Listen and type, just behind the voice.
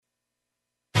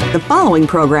The following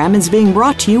program is being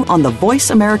brought to you on the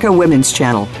Voice America Women's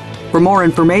Channel. For more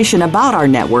information about our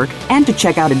network and to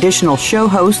check out additional show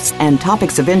hosts and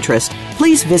topics of interest,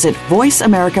 please visit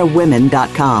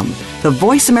voiceamericawomen.com. The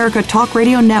Voice America Talk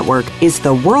Radio Network is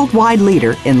the worldwide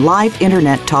leader in live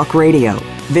Internet talk radio.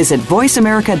 Visit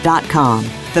voiceamerica.com.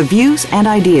 The views and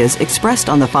ideas expressed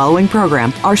on the following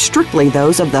program are strictly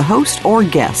those of the host or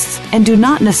guests and do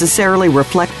not necessarily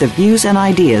reflect the views and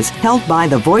ideas held by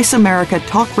the Voice America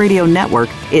Talk Radio Network,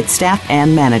 its staff,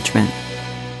 and management.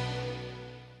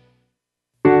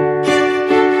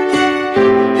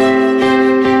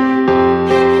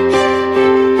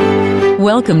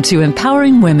 Welcome to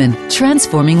Empowering Women,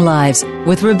 Transforming Lives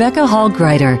with Rebecca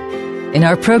Hall-Gruyter. In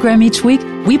our program each week,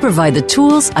 we provide the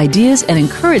tools, ideas, and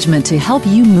encouragement to help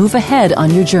you move ahead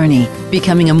on your journey,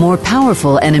 becoming a more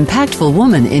powerful and impactful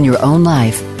woman in your own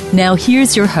life. Now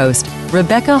here's your host,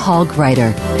 Rebecca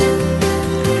Hall-Gruyter.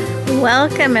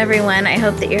 Welcome, everyone. I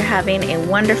hope that you're having a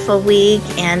wonderful week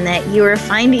and that you are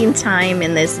finding time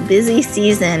in this busy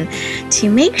season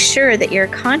to make sure that you're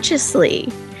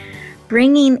consciously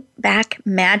bringing back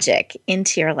magic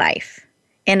into your life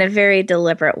in a very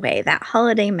deliberate way, that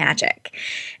holiday magic.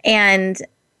 And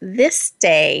this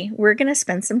day, we're going to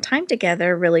spend some time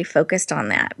together really focused on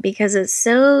that because it's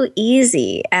so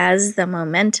easy as the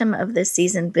momentum of the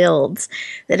season builds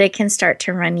that it can start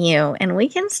to run you and we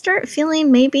can start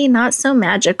feeling maybe not so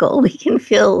magical. We can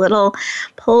feel a little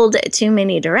pulled too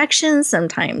many directions,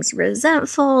 sometimes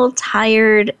resentful,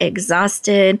 tired,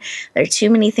 exhausted. There are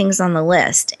too many things on the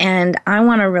list. And I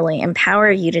want to really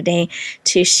empower you today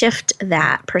to shift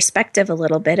that perspective a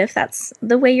little bit if that's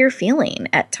the way you're feeling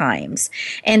at times,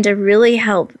 and to really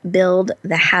help build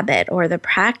the habit or the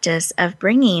practice of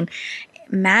bringing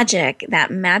magic, that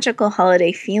magical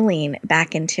holiday feeling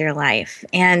back into your life.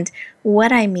 And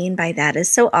what I mean by that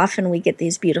is so often we get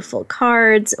these beautiful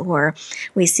cards or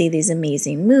we see these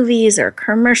amazing movies or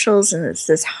commercials, and it's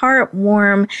this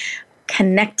heart-warm,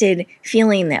 connected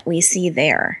feeling that we see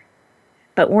there.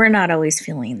 But we're not always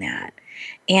feeling that.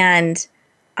 And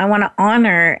I want to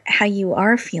honor how you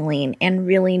are feeling and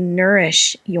really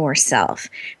nourish yourself,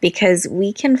 because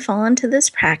we can fall into this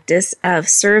practice of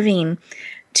serving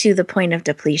to the point of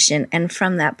depletion and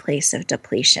from that place of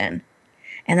depletion.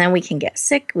 And then we can get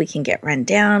sick, we can get run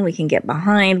down, we can get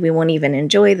behind, we won't even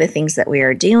enjoy the things that we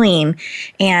are doing,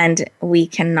 and we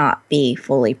cannot be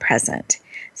fully present.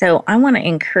 So I want to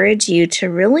encourage you to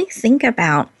really think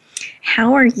about,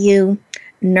 how are you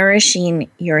nourishing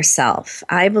yourself?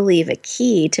 I believe a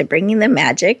key to bringing the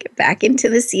magic back into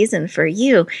the season for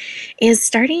you is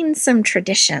starting some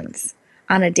traditions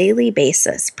on a daily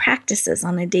basis, practices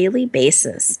on a daily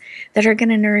basis that are going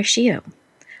to nourish you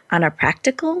on a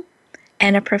practical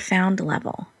and a profound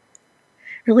level.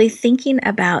 Really thinking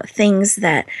about things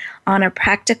that on a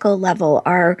practical level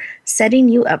are setting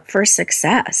you up for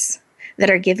success, that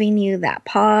are giving you that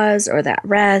pause or that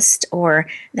rest or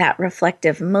that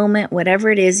reflective moment,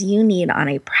 whatever it is you need on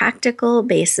a practical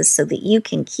basis so that you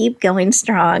can keep going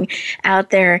strong out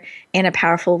there in a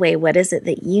powerful way. What is it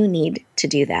that you need to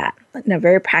do that in a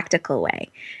very practical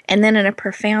way? And then in a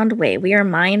profound way, we are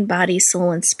mind, body, soul,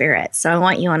 and spirit. So I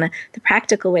want you on the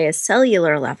practical way, a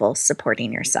cellular level,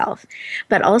 supporting yourself,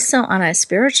 but also on a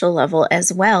spiritual level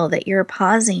as well, that you're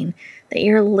pausing, that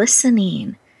you're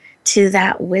listening to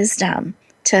that wisdom,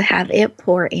 to have it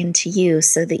pour into you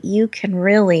so that you can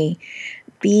really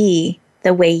be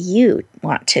the way you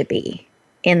want to be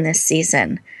in this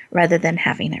season rather than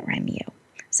having it run you.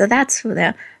 So that's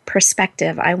the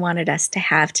perspective I wanted us to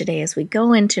have today as we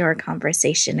go into our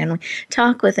conversation and we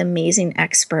talk with amazing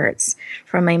experts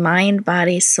from a mind,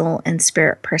 body, soul, and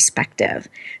spirit perspective,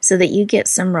 so that you get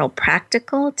some real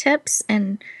practical tips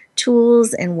and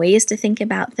tools and ways to think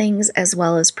about things, as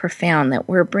well as profound, that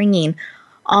we're bringing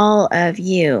all of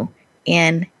you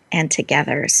in and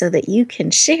together so that you can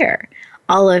share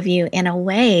all of you in a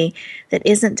way that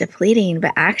isn't depleting,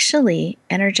 but actually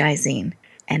energizing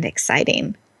and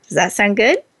exciting. Does that sound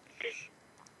good?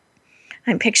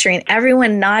 I'm picturing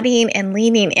everyone nodding and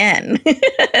leaning in.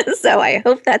 So I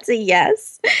hope that's a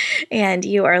yes, and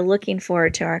you are looking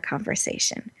forward to our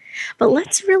conversation. But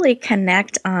let's really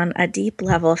connect on a deep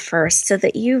level first so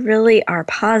that you really are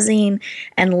pausing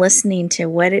and listening to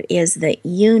what it is that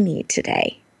you need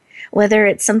today. Whether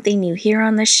it's something you hear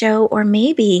on the show, or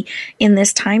maybe in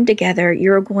this time together,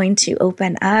 you're going to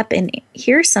open up and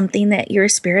hear something that your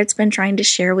spirit's been trying to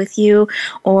share with you,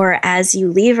 or as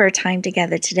you leave our time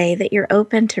together today, that you're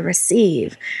open to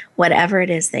receive whatever it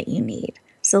is that you need.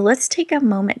 So let's take a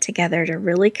moment together to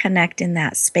really connect in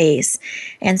that space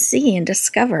and see and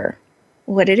discover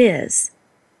what it is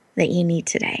that you need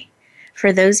today.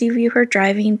 For those of you who are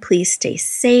driving, please stay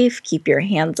safe. Keep your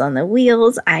hands on the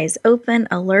wheels, eyes open,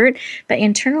 alert, but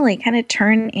internally kind of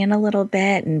turn in a little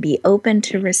bit and be open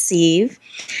to receive.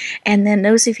 And then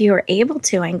those of you who are able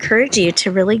to, I encourage you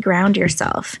to really ground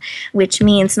yourself, which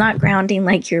means not grounding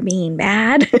like you're being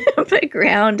bad, but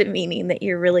ground meaning that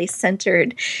you're really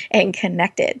centered and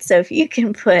connected. So if you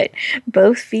can put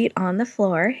both feet on the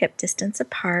floor, hip distance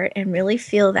apart, and really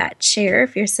feel that chair,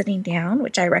 if you're sitting down,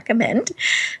 which I recommend,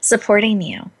 supporting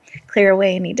you. Clear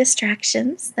away any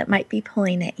distractions that might be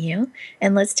pulling at you.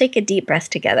 And let's take a deep breath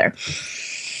together.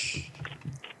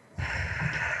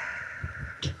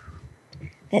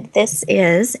 That this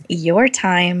is your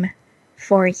time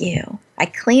for you. I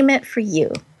claim it for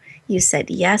you. You said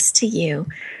yes to you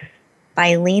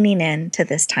by leaning into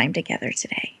this time together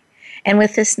today. And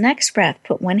with this next breath,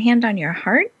 put one hand on your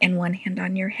heart and one hand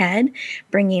on your head,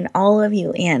 bringing all of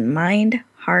you in, mind,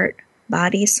 heart,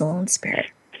 body, soul, and spirit.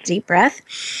 Deep breath.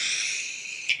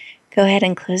 Go ahead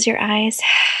and close your eyes.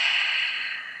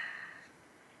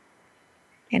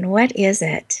 And what is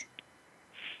it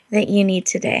that you need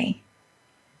today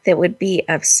that would be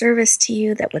of service to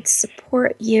you, that would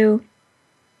support you?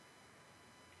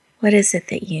 What is it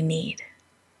that you need?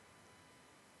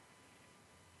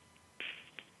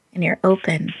 And you're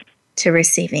open to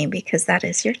receiving because that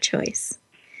is your choice.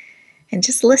 And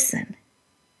just listen.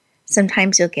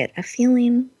 Sometimes you'll get a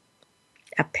feeling,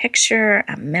 a picture,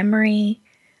 a memory,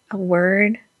 a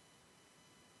word.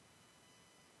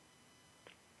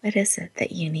 What is it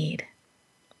that you need?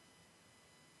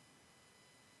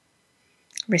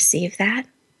 Receive that.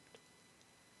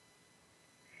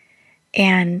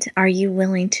 And are you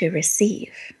willing to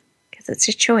receive? Because it's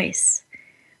a choice,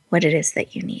 what it is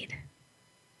that you need.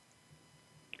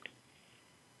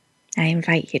 I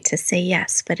invite you to say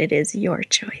yes, but it is your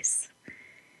choice.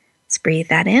 Let's breathe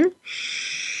that in.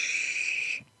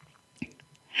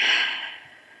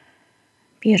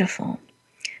 Beautiful.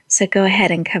 So go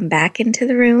ahead and come back into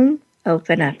the room.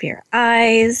 Open up your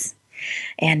eyes.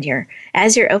 And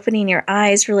as you're opening your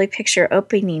eyes, really picture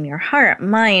opening your heart,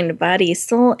 mind, body,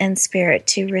 soul, and spirit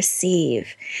to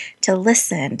receive, to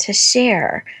listen, to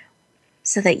share,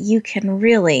 so that you can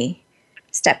really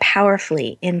step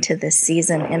powerfully into this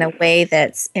season in a way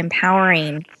that's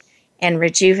empowering and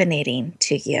rejuvenating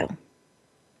to you.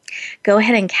 Go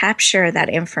ahead and capture that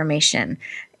information.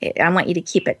 I want you to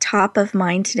keep it top of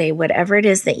mind today, whatever it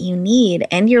is that you need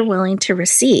and you're willing to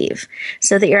receive,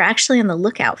 so that you're actually on the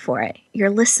lookout for it. You're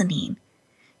listening.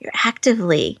 You're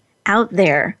actively out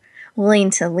there, willing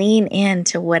to lean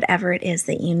into whatever it is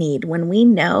that you need. When we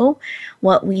know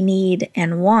what we need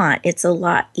and want, it's a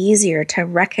lot easier to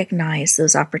recognize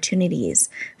those opportunities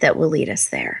that will lead us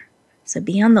there. So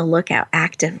be on the lookout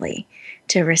actively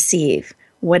to receive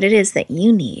what it is that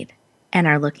you need and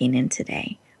are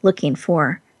looking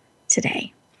for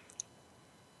today.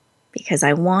 Because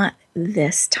I want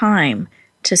this time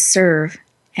to serve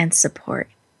and support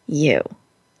you.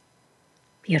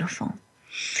 Beautiful.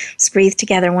 Let's breathe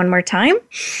together one more time.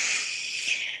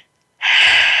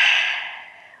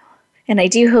 And I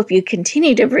do hope you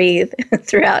continue to breathe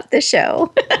throughout the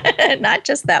show, not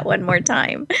just that one more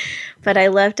time. But I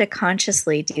love to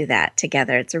consciously do that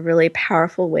together. It's a really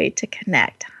powerful way to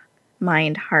connect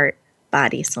mind, heart,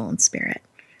 body, soul, and spirit,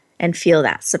 and feel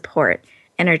that support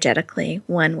energetically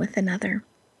one with another.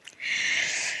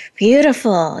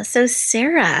 Beautiful. So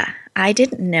Sarah, I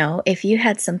didn't know if you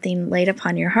had something laid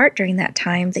upon your heart during that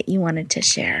time that you wanted to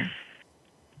share.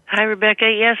 Hi, Rebecca.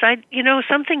 Yes,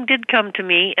 something did come to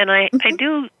me, and I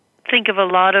do think of a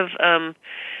lot of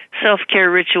self-care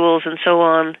rituals and so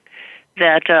on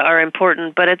that are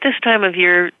important. But at this time of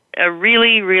year, a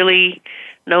really, really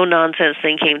no-nonsense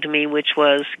thing came to me, which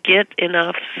was get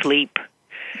enough sleep.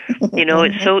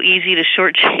 It's so easy to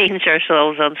shortchange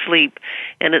ourselves on sleep,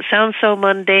 and it sounds so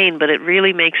mundane, but it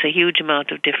really makes a huge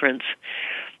amount of difference.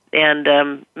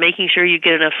 And making sure you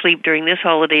get enough sleep during this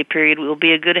holiday period will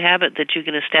be a good habit that you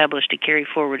can establish to carry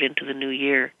forward into the new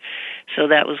year. So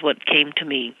that was what came to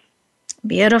me.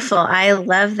 Beautiful. I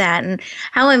love that. And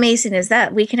how amazing is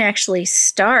that? We can actually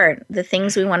start the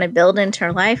things we want to build into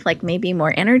our life, like maybe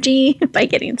more energy by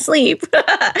getting sleep.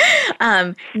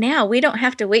 Now we don't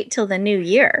have to wait till the new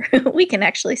year. We can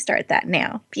actually start that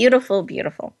now. Beautiful,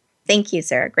 beautiful. Thank you,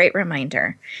 Sarah. Great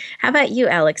reminder. How about you,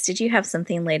 Alex? Did you have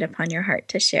something laid upon your heart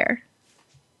to share?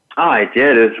 Oh, I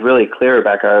did. It was really clear,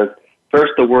 Rebecca.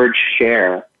 First, the word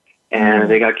share.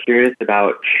 And I got curious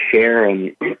about share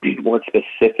and what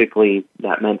specifically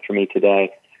that meant for me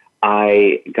today.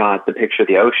 I got the picture of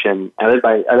the ocean. I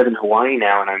live in Hawaii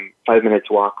now, and I'm 5 minutes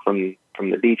walk from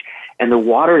the beach. And the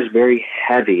water is very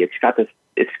heavy. It's got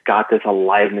this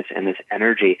aliveness and this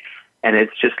energy. And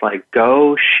it's just like,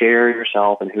 go share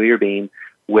yourself and who you're being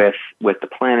with the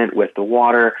planet, with the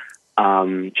water.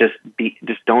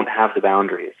 Just don't have the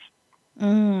boundaries.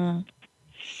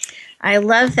 I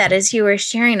love that. As you were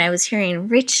sharing, I was hearing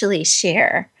richly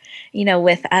share,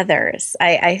 with others.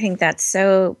 I think that's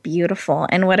so beautiful.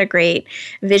 And what a great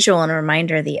visual and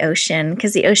reminder of the ocean,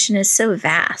 because the ocean is so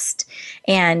vast.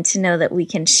 And to know that we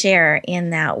can share in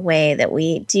that way, that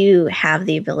we do have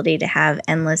the ability to have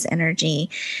endless energy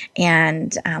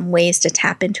and ways to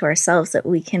tap into ourselves that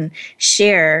we can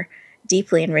share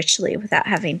deeply and richly without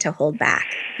having to hold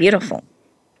back. Beautiful.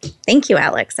 Thank you,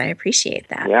 Alex. I appreciate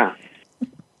that. Yeah.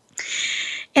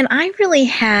 And I really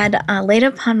had laid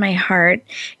upon my heart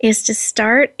is to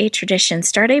start a tradition,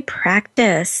 start a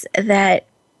practice that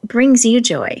brings you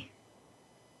joy.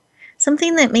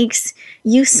 Something that makes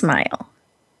you smile,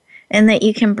 and that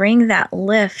you can bring that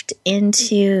lift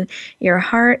into your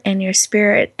heart and your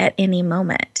spirit at any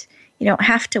moment. You don't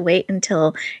have to wait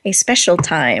until a special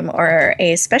time or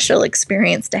a special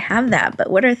experience to have that. But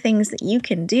what are things that you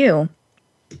can do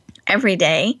every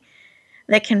day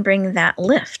that can bring that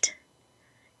lift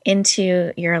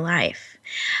into your life?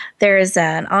 There's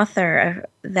an author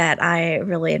that I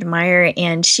really admire,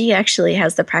 and she actually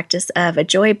has the practice of a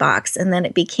joy box, and then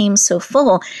it became so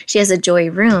full, she has a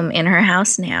joy room in her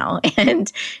house now,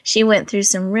 and she went through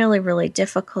some really, really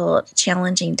difficult,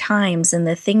 challenging times, and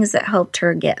the things that helped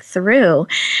her get through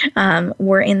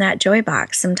were in that joy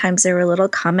box. Sometimes there were a little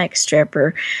comic strip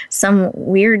or some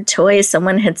weird toy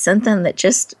someone had sent them that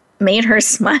just made her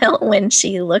smile when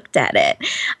she looked at it.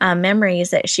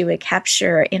 Memories that she would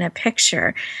capture in a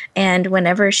picture. And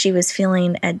whenever she was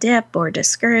feeling a dip or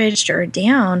discouraged or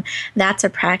down, that's a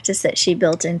practice that she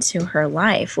built into her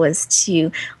life, was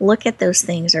to look at those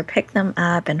things or pick them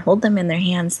up and hold them in their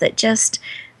hands that just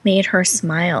made her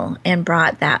smile and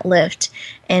brought that lift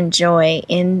and joy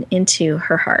into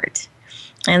her heart.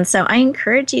 And so I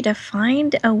encourage you to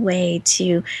find a way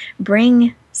to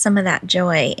bring some of that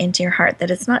joy into your heart, that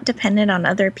it's not dependent on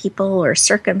other people or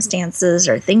circumstances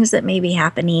or things that may be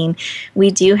happening.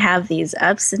 We do have these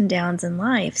ups and downs in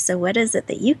life. So what is it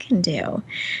that you can do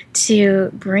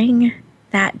to bring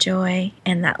that joy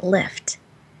and that lift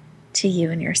to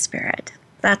you and your spirit?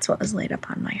 That's what was laid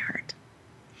upon my heart.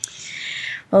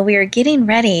 Well, we are getting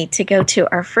ready to go to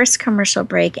our first commercial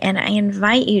break, and I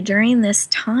invite you during this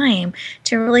time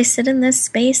to really sit in this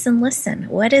space and listen.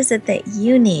 What is it that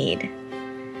you need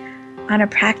on a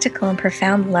practical and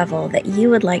profound level that you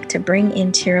would like to bring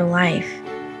into your life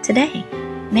today?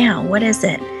 Now, what is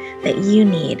it that you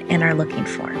need and are looking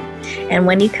for? And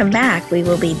when you come back, we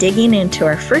will be digging into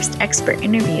our first expert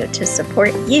interview to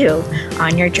support you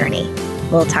on your journey.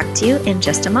 We'll talk to you in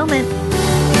just a moment.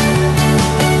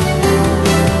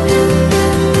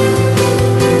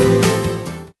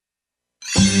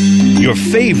 Your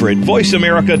favorite Voice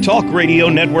America Talk Radio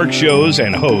Network shows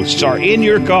and hosts are in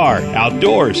your car,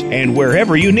 outdoors, and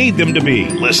wherever you need them to be.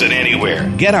 Listen anywhere.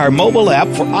 Get our mobile app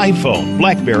for iPhone,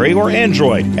 BlackBerry, or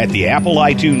Android at the Apple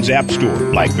iTunes App Store,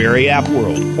 BlackBerry App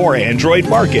World, or Android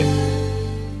Market.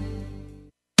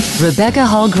 Rebecca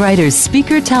Hall Greider's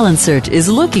Speaker Talent Search is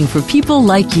looking for people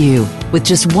like you. With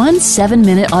just one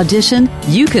 7-minute audition,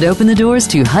 you could open the doors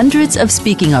to hundreds of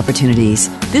speaking opportunities.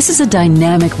 This is a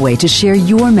dynamic way to share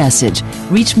your message,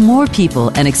 reach more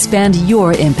people, and expand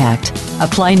your impact.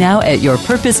 Apply now at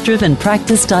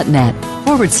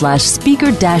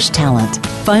yourpurposedrivenpractice.net/speaker-talent.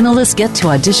 Finalists get to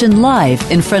audition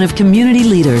live in front of community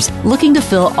leaders looking to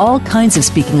fill all kinds of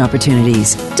speaking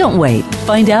opportunities. Don't wait.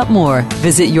 Find out more.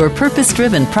 Visit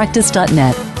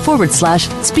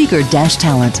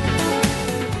yourpurposedrivenpractice.net/speaker-talent.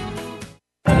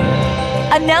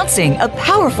 Announcing a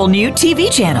powerful new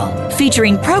TV channel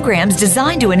featuring programs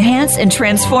designed to enhance and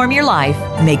transform your life.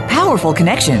 Make powerful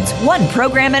connections, one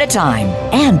program at a time.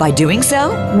 And by doing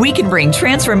so, we can bring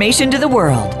transformation to the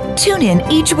world. Tune in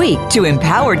each week to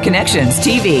Empowered Connections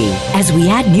TV as we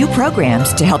add new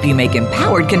programs to help you make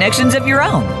empowered connections of your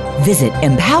own. Visit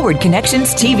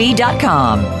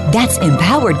empoweredconnectionstv.com. That's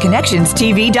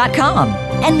empoweredconnectionstv.com.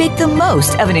 And make the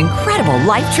most of an incredible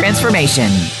life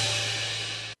transformation.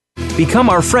 Become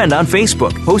our friend on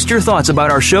Facebook. Post your thoughts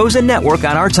about our shows and network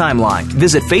on our timeline.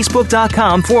 Visit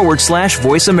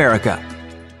facebook.com/Voice America.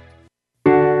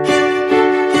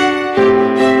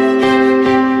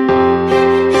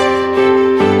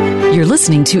 You're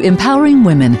listening to Empowering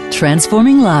Women,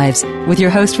 Transforming Lives with your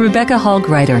host, Rebecca Hall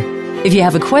Greider. If you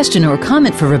have a question or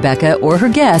comment for Rebecca or her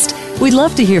guest, we'd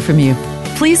love to hear from you.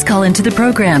 Please call into the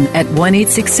program at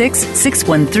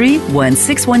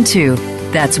 1-866-613-1612.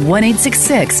 That's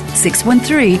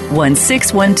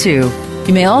 1-866-613-1612.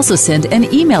 You may also send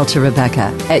an email to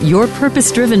Rebecca at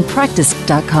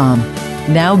yourpurposedrivenpractice.com.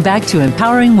 Now back to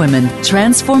empowering women,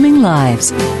 transforming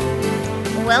lives.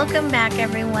 Welcome back,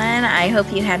 everyone. I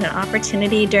hope you had an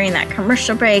opportunity during that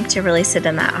commercial break to really sit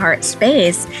in that heart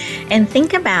space and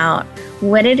think about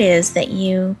what it is that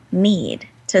you need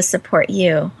to support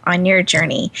you on your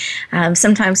journey.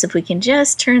 Sometimes if we can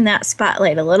just turn that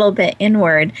spotlight a little bit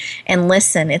inward and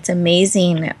listen, it's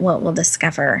amazing what we'll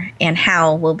discover and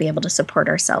how we'll be able to support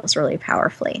ourselves really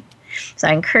powerfully. So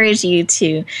I encourage you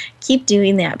to keep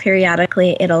doing that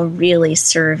periodically. It'll really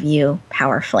serve you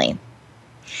powerfully.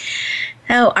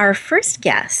 So our first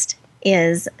guest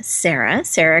is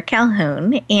Sarah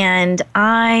Calhoun, and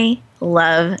I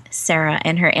love Sarah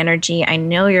and her energy. I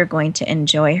know you're going to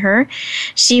enjoy her.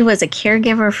 She was a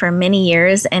caregiver for many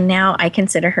years, and now I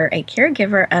consider her a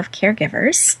caregiver of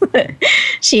caregivers.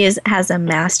 She has a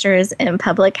master's in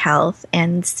public health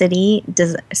and city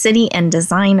and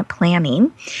design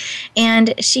planning,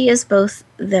 and she is both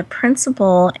the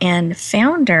principal and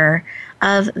founder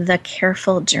of The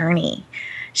Careful Journey.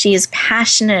 She is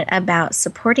passionate about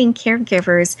supporting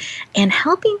caregivers and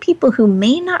helping people who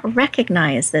may not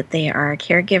recognize that they are a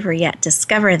caregiver yet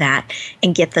discover that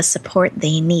and get the support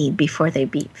they need before they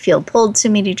feel pulled too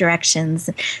many directions,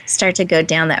 start to go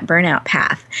down that burnout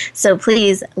path. So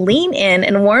please lean in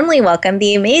and warmly welcome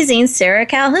the amazing Sarah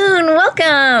Calhoun.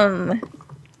 Welcome.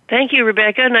 Thank you,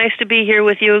 Rebecca. Nice to be here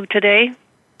with you today.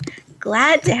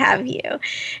 Glad to have you.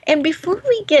 And before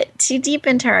we get too deep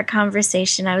into our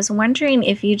conversation, I was wondering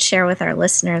if you'd share with our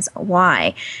listeners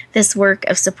why this work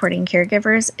of supporting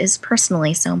caregivers is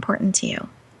personally so important to you.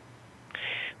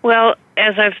 Well,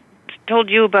 as I've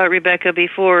told you about, Rebecca,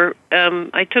 before,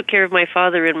 I took care of my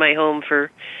father in my home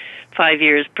for 5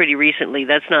 years pretty recently.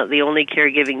 That's not the only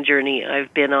caregiving journey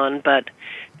I've been on, but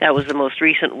that was the most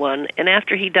recent one. And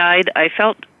after he died, I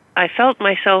felt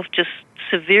myself just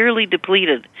severely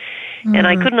depleted. And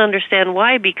I couldn't understand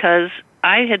why, because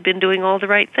I had been doing all the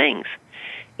right things.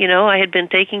 You know, I had been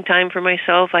taking time for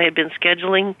myself. I had been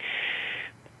scheduling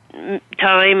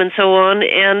time and so on,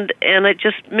 and it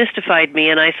just mystified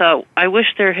me. And I thought, I wish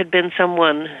there had been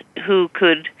someone who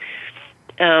could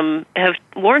have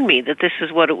warned me that this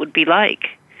is what it would be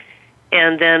like.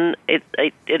 And then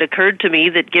it occurred to me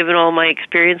that given all my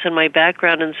experience and my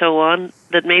background and so on,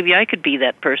 that maybe I could be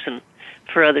that person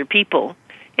for other people.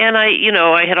 And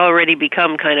I had already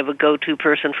become kind of a go-to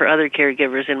person for other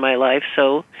caregivers in my life,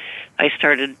 so I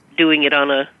started doing it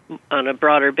on a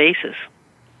broader basis.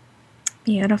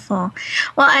 Beautiful.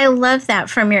 Well, I love that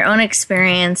from your own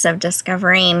experience of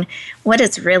discovering what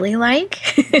it's really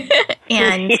like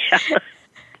and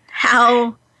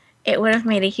how it would have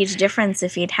made a huge difference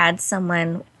if you'd had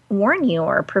someone warn you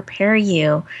or prepare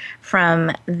you from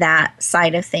that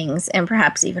side of things and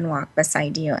perhaps even walk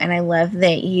beside you. And I love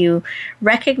that you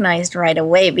recognized right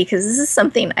away, because this is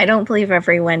something I don't believe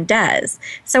everyone does.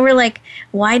 So we're like,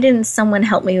 why didn't someone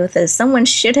help me with this? Someone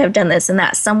should have done this. And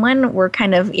that someone we're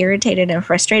kind of irritated and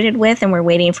frustrated with, and we're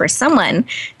waiting for someone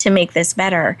to make this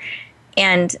better.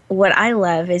 And what I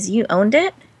love is you owned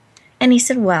it. And he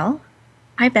said, well,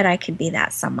 I bet I could be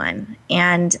that someone,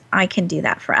 and I can do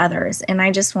that for others. And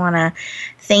I just want to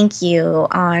thank you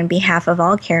on behalf of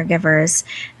all caregivers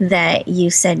that you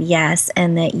said yes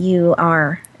and that you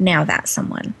are now that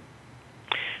someone.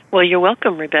 Well, you're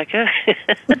welcome, Rebecca.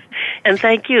 And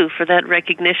thank you for that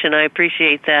recognition. I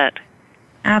appreciate that.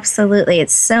 Absolutely.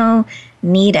 It's so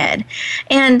needed.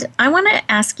 And I want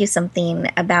to ask you something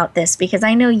about this, because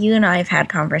I know you and I have had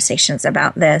conversations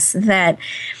about this, that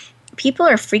people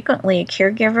are frequently a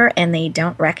caregiver and they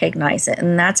don't recognize it.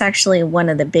 And that's actually one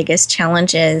of the biggest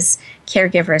challenges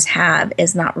caregivers have,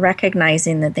 is not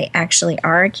recognizing that they actually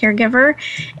are a caregiver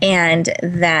and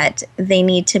that they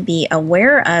need to be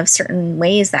aware of certain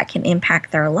ways that can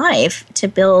impact their life to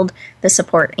build the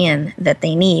support in that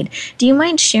they need. Do you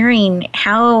mind sharing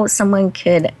how someone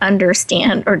could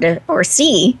understand or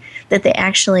see that they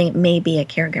actually may be a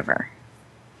caregiver?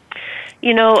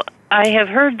 You know, I have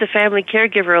heard the Family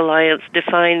Caregiver Alliance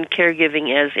define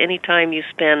caregiving as any time you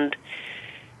spend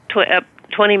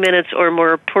 20 minutes or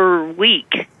more per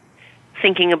week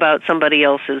thinking about somebody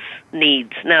else's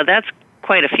needs. Now, that's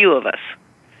quite a few of us,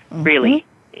 really.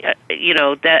 You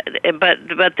know, that,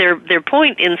 but their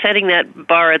point in setting that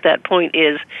bar at that point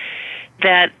is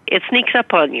that it sneaks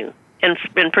up on you, and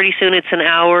pretty soon it's an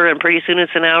hour, and pretty soon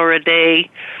it's an hour a day.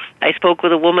 I spoke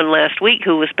with a woman last week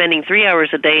who was spending 3 hours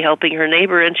a day helping her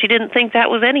neighbor, and she didn't think that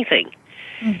was anything.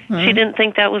 She didn't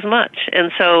think that was much.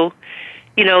 And so,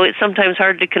 you know, it's sometimes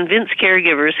hard to convince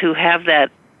caregivers who have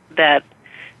that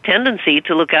tendency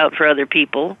to look out for other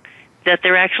people that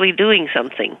they're actually doing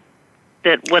something.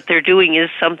 that what they're doing is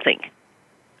something.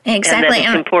 Exactly. And that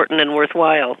it's important and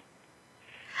worthwhile.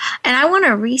 And I want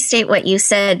to restate what you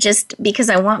said just because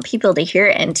I want people to hear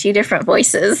it in two different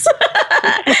voices.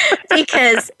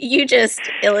 Because you just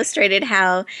illustrated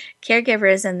how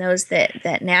caregivers and those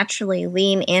that naturally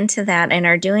lean into that and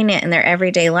are doing it in their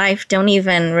everyday life don't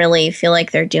even really feel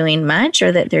like they're doing much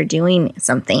or that they're doing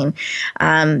something,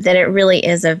 that it really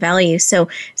is of value. So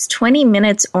it's 20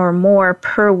 minutes or more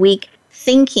per week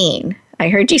thinking. I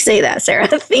heard you say that, Sarah.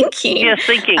 Thinking. Yes,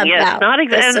 thinking. Yes,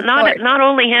 not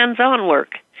only hands-on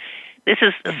work. This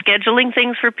is scheduling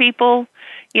things for people,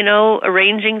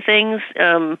 arranging things,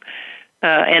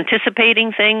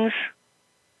 anticipating things.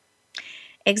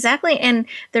 Exactly. And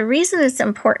the reason it's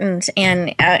important,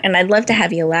 and I'd love to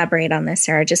have you elaborate on this,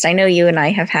 Sarah, I know you and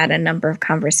I have had a number of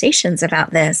conversations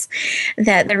about this,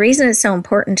 that the reason it's so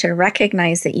important to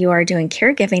recognize that you are doing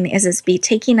caregiving is it's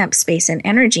taking up space and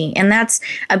energy. And that's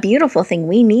a beautiful thing.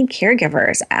 We need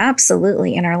caregivers,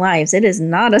 absolutely, in our lives. It is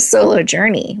not a solo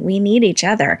journey. We need each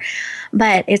other.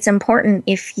 But it's important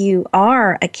if you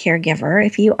are a caregiver,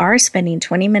 if you are spending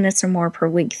 20 minutes or more per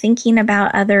week thinking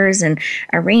about others and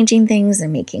arranging things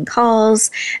and making calls,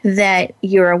 that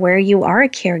you're aware you are a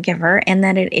caregiver and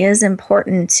that it is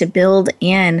important to build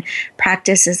in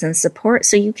practices and support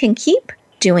so you can keep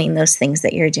doing those things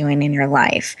that you're doing in your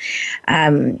life.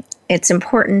 It's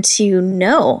important to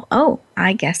know,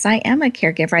 I guess I am a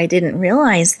caregiver. I didn't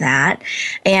realize that.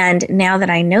 And now that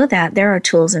I know that, there are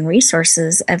tools and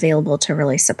resources available to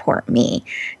really support me.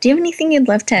 Do you have anything you'd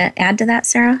love to add to that,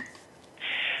 Sarah?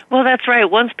 Well, that's right.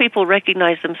 Once people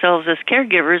recognize themselves as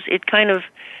caregivers, it kind of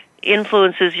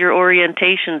influences your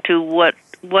orientation to what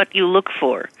you look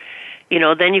for.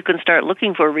 Then you can start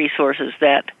looking for resources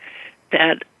that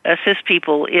assist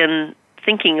people in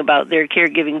thinking about their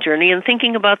caregiving journey and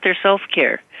thinking about their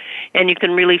self-care. And you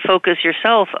can really focus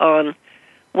yourself on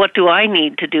what do I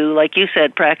need to do, like you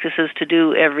said, practices to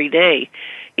do every day.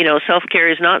 Self-care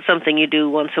is not something you do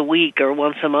once a week or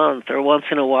once a month or once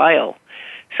in a while.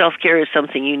 Self-care is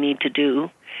something you need to do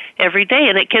every day,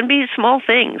 and it can be small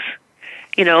things.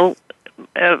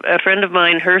 A friend of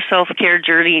mine, her self-care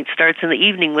journey starts in the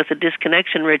evening with a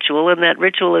disconnection ritual, and that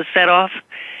ritual is set off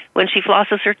when she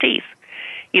flosses her teeth.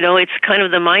 It's kind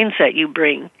of the mindset you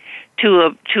bring to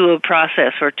a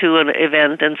process or to an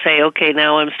event and say, okay,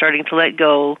 now I'm starting to let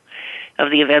go of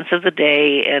the events of the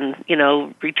day and,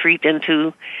 retreat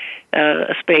into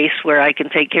a space where I can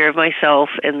take care of myself,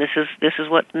 and this is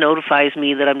what notifies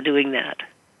me that I'm doing that.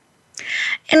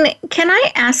 And can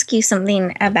I ask you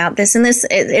something about this? And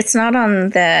it's not on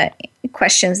the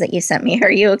questions that you sent me.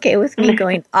 Are you okay with me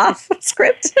going off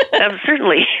script?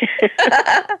 Certainly.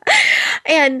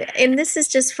 And this is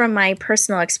just from my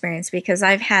personal experience, because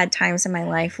I've had times in my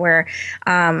life where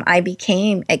I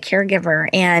became a caregiver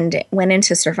and went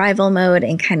into survival mode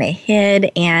and kind of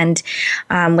hid and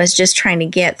was just trying to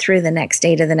get through the next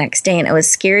day to the next day. And it was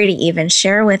scary to even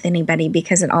share with anybody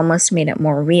because it almost made it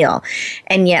more real.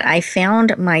 And yet I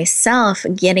found myself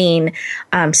getting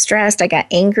stressed. I got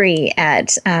angry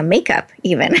at makeup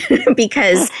even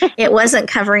because it wasn't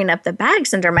covering up the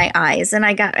bags under my eyes. And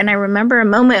I remember a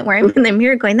moment where I'm in the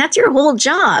mirror going, that's your whole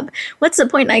job. What's the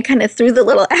point? And I kind of threw the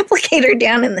little applicator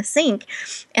down in the sink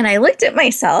and I looked at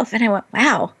myself and I went,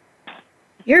 wow,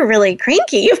 you're really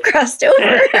cranky. You've crossed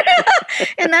over.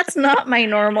 And that's not my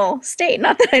normal state.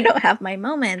 Not that I don't have my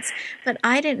moments, but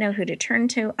I didn't know who to turn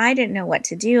to. I didn't know what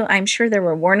to do. I'm sure there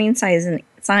were warning signs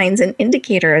and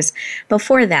indicators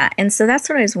before that. And so that's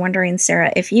what I was wondering,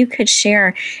 Sarah, if you could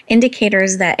share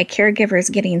indicators that a caregiver is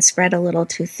getting spread a little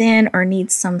too thin or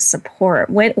needs some support.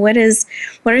 What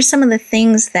are some of the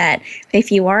things that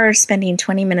if you are spending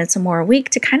 20 minutes or more a week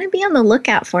to kind of be on the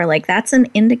lookout for, like that's an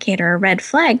indicator, a red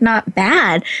flag, not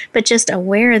bad, but just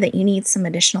aware that you need some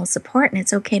additional support and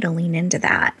it's okay to lean into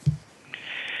that.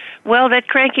 Well, that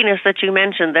crankiness that you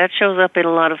mentioned, that shows up in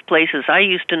a lot of places. I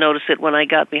used to notice it when I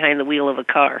got behind the wheel of a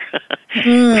car, which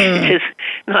is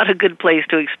not a good place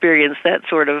to experience that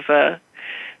sort of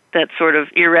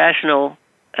irrational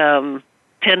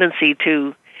tendency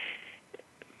to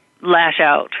lash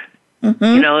out.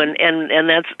 Mm-hmm.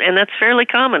 And that's fairly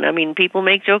common. I mean, people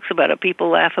make jokes about it, people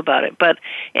laugh about it. But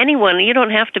anyone, you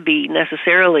don't have to be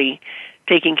necessarily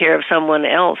taking care of someone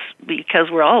else, because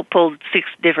we're all pulled 6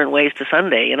 different ways to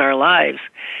Sunday in our lives,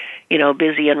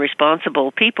 busy and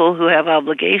responsible people who have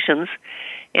obligations.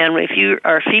 And if you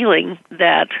are feeling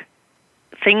that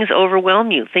things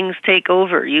overwhelm you, things take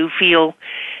over, you feel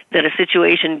that a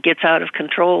situation gets out of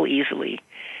control easily,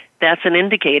 that's an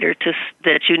indicator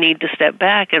that you need to step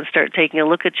back and start taking a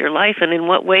look at your life and in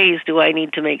what ways do I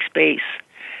need to make space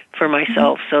for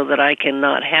myself so that I can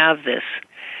not have this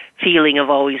feeling of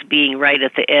always being right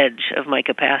at the edge of my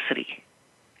capacity.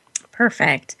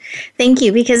 Perfect. Thank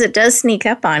you, because it does sneak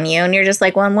up on you and you're just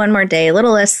like, one more day, a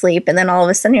little less sleep. And then all of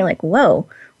a sudden you're like, whoa,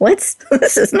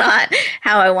 this is not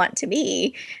how I want to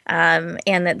be.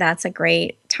 And that's a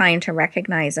great time to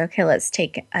recognize, okay, let's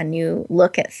take a new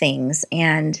look at things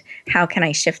and how can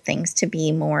I shift things to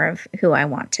be more of who I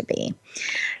want to be.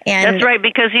 And that's right,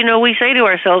 because, we say to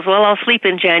ourselves, well, I'll sleep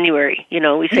in January.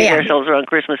 We say to ourselves around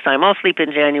Christmas time, I'll sleep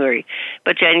in January.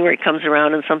 But January comes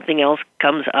around and something else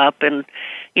comes up, and,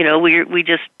 we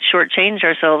just shortchange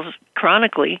ourselves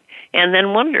chronically and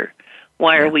then wonder,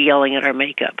 why are we yelling at our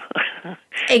makeup?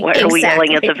 Why are we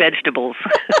yelling at the vegetables?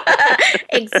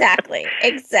 Exactly.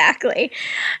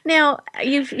 Now,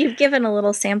 you've given a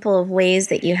little sample of ways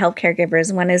that you help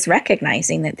caregivers. One is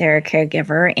recognizing that they're a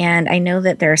caregiver, and I know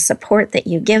that there's support that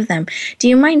you give them. Do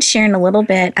you mind sharing a little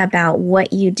bit about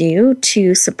what you do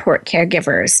to support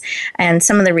caregivers and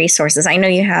some of the resources? I know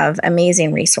you have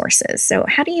amazing resources. So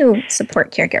how do you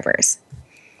support caregivers?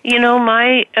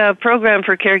 My program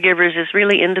for caregivers is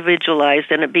really individualized,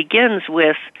 and it begins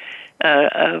with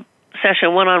a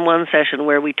session, one-on-one session,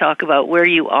 where we talk about where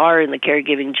you are in the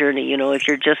caregiving journey. If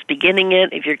you're just beginning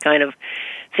it, if you're kind of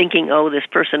thinking, oh, this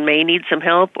person may need some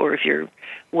help, or if you're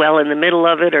well in the middle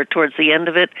of it or towards the end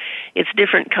of it, it's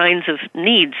different kinds of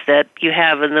needs that you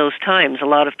have in those times. A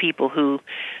lot of people who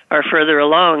are further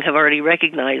along have already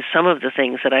recognized some of the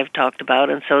things that I've talked about,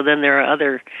 and so then there are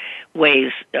other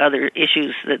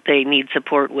issues that they need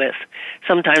support with.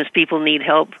 Sometimes people need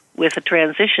help with a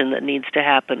transition that needs to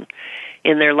happen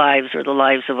in their lives or the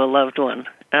lives of a loved one,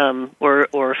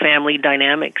 or family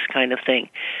dynamics kind of thing.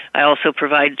 I also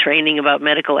provide training about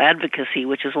medical advocacy,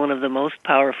 which is one of the most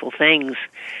powerful things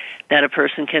that a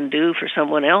person can do for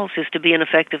someone else, is to be an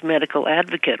effective medical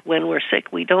advocate. When we're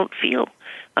sick, we don't feel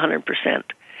 100%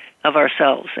 of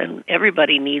ourselves, and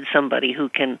everybody needs somebody who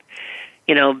can,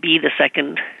 be the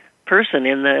second person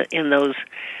in those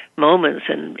moments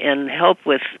and help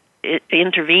with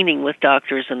intervening with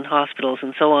doctors and hospitals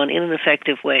and so on in an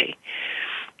effective way.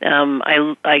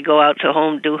 I go out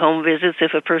to do home visits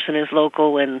if a person is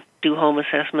local, and do home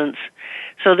assessments.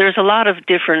 So there's a lot of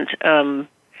different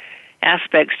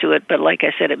aspects to it, but like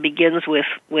I said, it begins with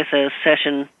a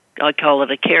session. I call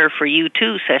it a Care for You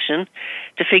Too session,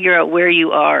 to figure out where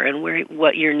you are and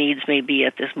what your needs may be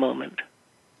at this moment.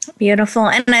 Beautiful.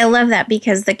 And I love that,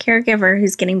 because the caregiver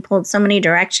who's getting pulled so many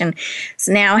directions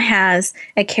now has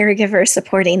a caregiver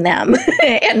supporting them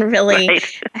and really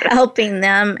helping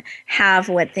them have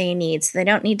what they need. So they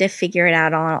don't need to figure it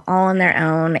out all on their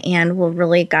own, and will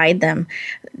really guide them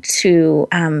to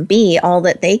be all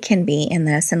that they can be in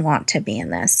this and want to be in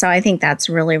this. So I think that's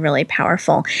really, really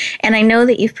powerful. And I know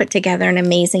that you've put together an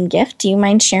amazing gift. Do you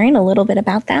mind sharing a little bit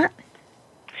about that?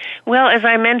 Well, as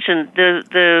I mentioned,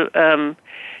 the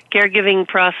caregiving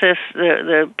process,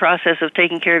 the process of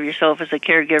taking care of yourself as a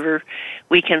caregiver,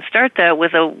 we can start that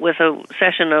with a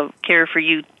session of Care for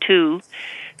You Too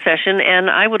session, and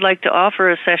I would like to offer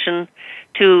a session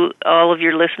to all of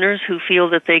your listeners who feel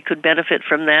that they could benefit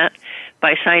from that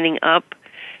by signing up.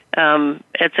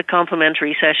 It's a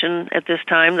complimentary session at this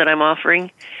time that I'm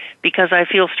offering, because I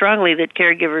feel strongly that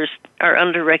caregivers are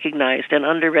under-recognized and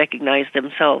under-recognize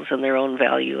themselves and their own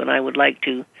value, and I would like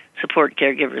to support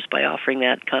caregivers by offering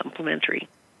that complimentary.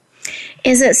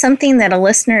 Is it something that a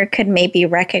listener could maybe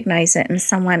recognize it in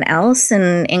someone else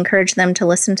and encourage them to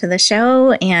listen to the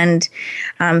show and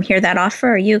hear that offer?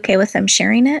 Are you okay with them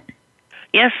sharing it?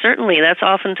 Yes, certainly. That's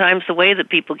oftentimes the way that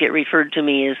people get referred to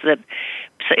me, is that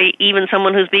even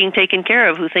someone who's being taken care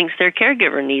of who thinks their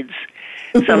caregiver needs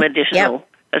some additional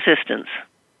assistance.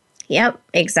 Yep,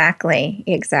 exactly.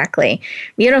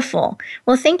 Beautiful.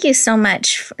 Well, thank you so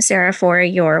much, Sarah, for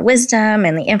your wisdom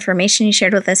and the information you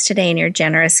shared with us today and your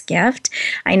generous gift.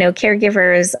 I know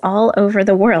caregivers all over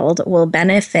the world will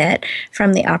benefit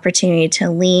from the opportunity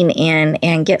to lean in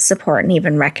and get support and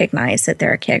even recognize that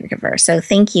they're a caregiver. So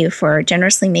thank you for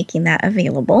generously making that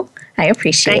available. I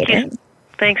appreciate it.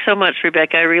 Thanks so much,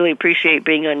 Rebecca. I really appreciate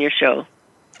being on your show.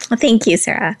 Thank you,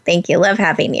 Sarah. Thank you. Love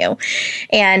having you.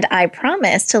 And I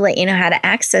promise to let you know how to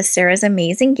access Sarah's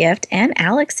amazing gift and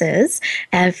Alex's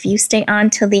if you stay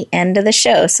on till the end of the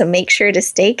show. So make sure to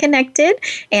stay connected,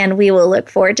 and we will look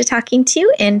forward to talking to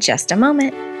you in just a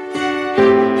moment.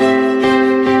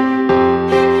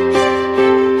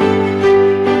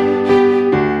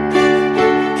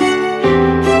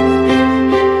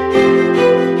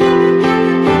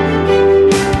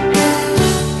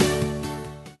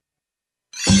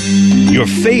 Your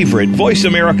favorite favorite Voice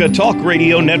America Talk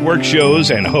Radio Network shows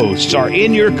and hosts are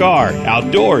in your car,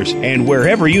 outdoors, and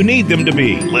wherever you need them to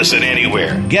be. Listen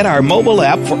anywhere. Get our mobile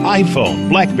app for iPhone,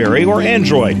 BlackBerry, or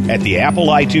Android at the Apple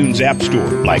iTunes App Store,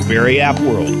 BlackBerry App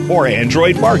World, or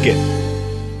Android Market.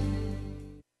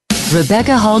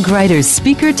 Rebecca Hall Greider's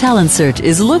Speaker Talent Search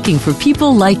is looking for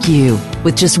people like you.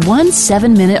 With just one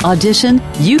 7-minute audition,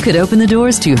 you could open the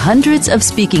doors to hundreds of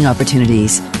speaking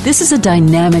opportunities. This is a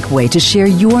dynamic way to share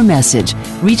your message,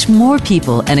 reach more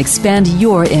people, and expand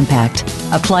your impact.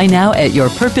 Apply now at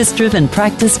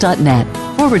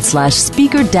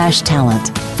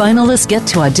yourpurposedrivenpractice.net/speaker-talent. Finalists get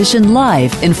to audition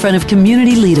live in front of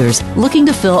community leaders looking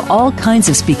to fill all kinds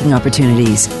of speaking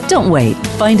opportunities. Don't wait.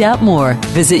 Find out more.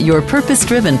 Visit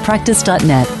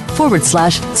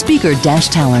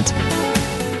yourpurposedrivenpractice.net/speaker-talent.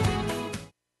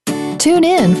 Tune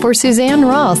in for Suzanne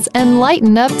Ross and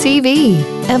Lighten Up TV,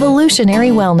 evolutionary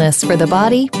wellness for the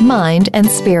body, mind, and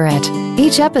spirit.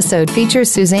 Each episode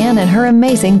features Suzanne and her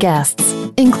amazing guests,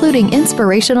 including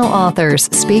inspirational authors,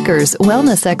 speakers,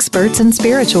 wellness experts, and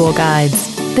spiritual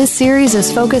guides. This series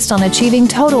is focused on achieving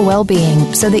total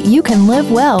well-being so that you can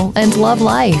live well and love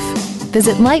life.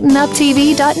 Visit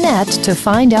lightenuptv.net to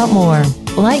find out more.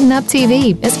 Lighten Up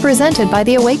TV is presented by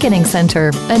the Awakening Center,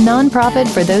 a nonprofit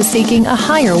for those seeking a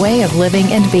higher way of living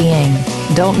and being.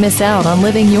 Don't miss out on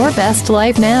living your best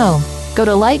life now. Go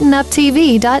to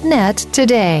lightenuptv.net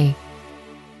today.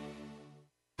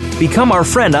 Become our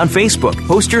friend on Facebook.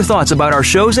 Post your thoughts about our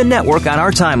shows and network on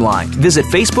our timeline. Visit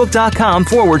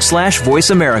facebook.com/Voice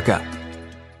America.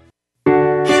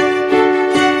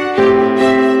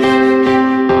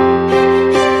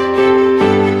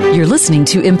 You're listening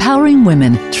to Empowering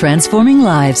Women, Transforming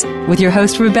Lives with your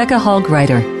host, Rebecca Hall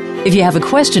Greider. If you have a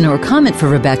question or comment for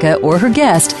Rebecca or her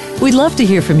guest, we'd love to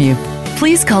hear from you.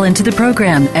 Please call into the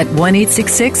program at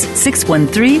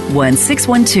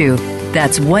 1-866-613-1612.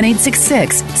 That's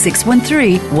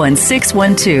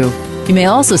 1-866-613-1612. You may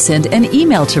also send an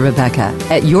email to Rebecca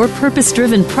at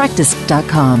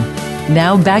yourpurposedrivenpractice.com.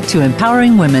 Now back to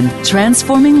Empowering Women,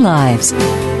 Transforming Lives.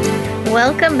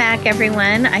 Welcome back,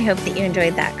 everyone. I hope that you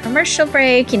enjoyed that commercial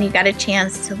break and you got a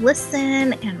chance to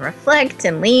listen and reflect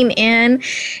and lean in.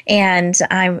 And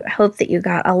I hope that you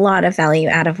got a lot of value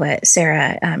out of what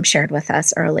Sarah shared with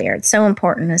us earlier. It's so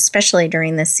important, especially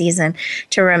during this season,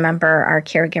 to remember our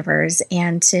caregivers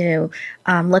and to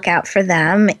look out for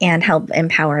them and help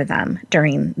empower them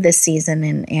during this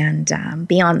season and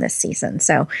beyond this season.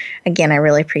 So again, I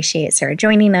really appreciate Sarah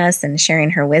joining us and sharing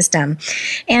her wisdom.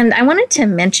 And I wanted to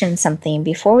mention something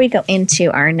before we go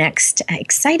into our next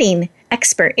exciting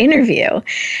expert interview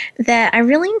that I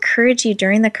really encourage you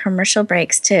during the commercial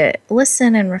breaks to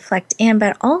listen and reflect in,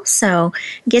 but also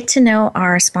get to know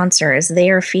our sponsors.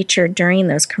 They are featured during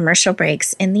those commercial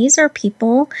breaks, and these are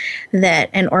people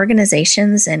that and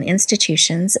organizations and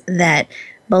institutions that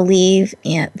believe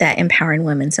that empowering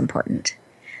women is important.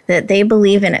 That they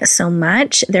believe in it so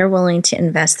much, they're willing to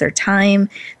invest their time,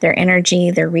 their energy,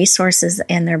 their resources,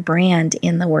 and their brand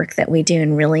in the work that we do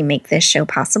and really make this show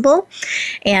possible.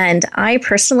 And I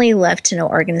personally love to know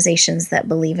organizations that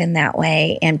believe in that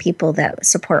way and people that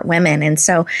support women. And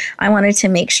so I wanted to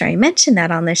make sure I mentioned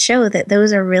that on the show, that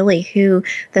those are really who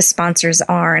the sponsors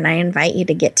are. And I invite you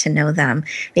to get to know them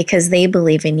because they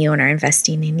believe in you and are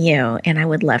investing in you. And I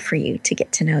would love for you to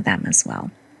get to know them as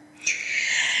well.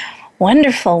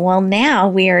 Wonderful. Well, now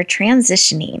we are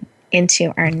transitioning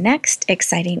into our next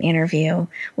exciting interview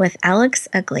with Alex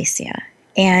Iglesia.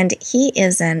 And he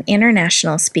is an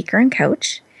international speaker and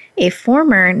coach, a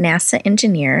former NASA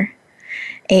engineer,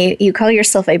 you call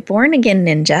yourself a born-again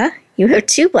ninja. You have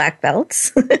 2 black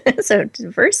belts, so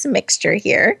diverse mixture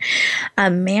here,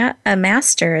 a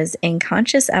master's in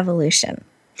conscious evolution.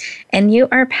 And you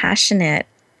are passionate,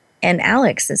 and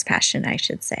Alex is passionate, I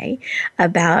should say,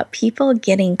 about people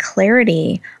getting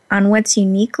clarity on what's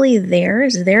uniquely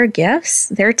theirs, their gifts,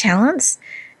 their talents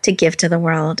to give to the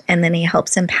world, and then he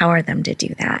helps empower them to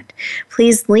do that.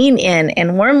 Please lean in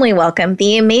and warmly welcome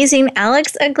the amazing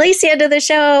Alex Iglesia to the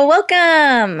show.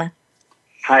 Welcome.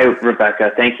 Hi,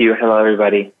 Rebecca. Thank you. Hello,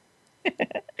 everybody.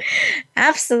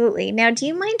 Absolutely. Now, do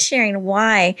you mind sharing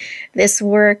why this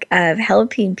work of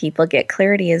helping people get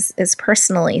clarity is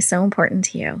personally so important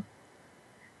to you?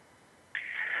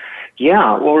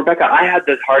 Yeah, well, Rebecca, I had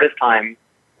the hardest time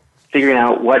figuring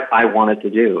out what I wanted to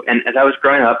do. And as I was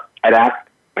growing up, I'd ask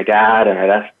my dad and I'd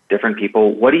ask different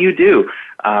people, what do you do?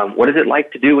 What is it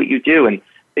like to do what you do? And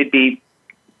they'd be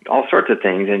all sorts of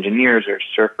things, engineers or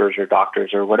surfers or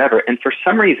doctors or whatever. And for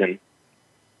some reason,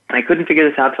 and I couldn't figure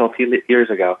this out until a few years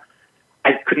ago,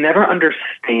 I could never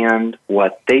understand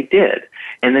what they did.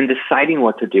 And then deciding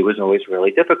what to do was always really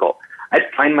difficult. I'd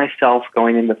find myself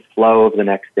going in the flow of the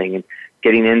next thing and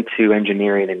getting into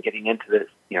engineering and getting into this,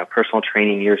 personal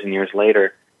training years and years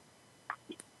later.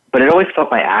 But it always felt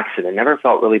by accident, never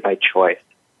felt really by choice.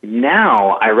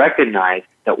 Now I recognize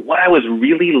that what I was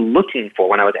really looking for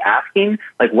when I was asking,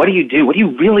 like, what do you do? What do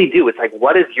you really do? It's like,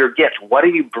 what is your gift? What are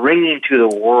you bringing to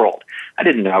the world? I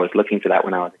didn't know I was looking for that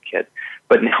when I was a kid.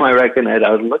 But now I recognize I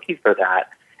was looking for that,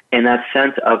 and that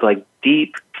sense of like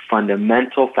deep,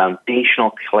 fundamental,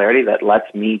 foundational clarity that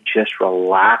lets me just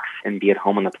relax and be at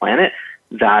home on the planet.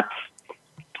 That's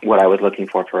what I was looking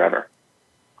for forever.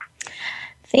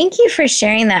 Thank you for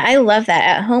sharing that. I love that.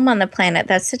 At home on the planet.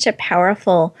 That's such a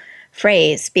powerful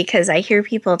phrase, because I hear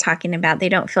people talking about they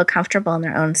don't feel comfortable in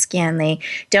their own skin. They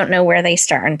don't know where they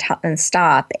start and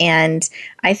stop. And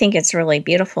I think it's really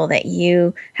beautiful that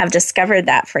you have discovered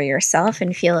that for yourself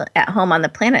and feel at home on the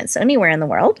planet. So anywhere in the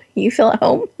world, you feel at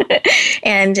home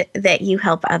and that you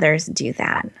help others do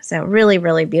that. So really,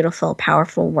 really beautiful,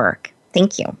 powerful work.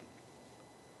 Thank you.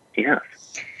 Yeah.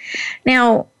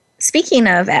 Now, speaking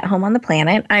of at home on the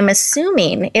planet, I'm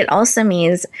assuming it also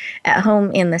means at home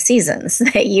in the seasons,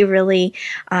 that you really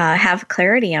have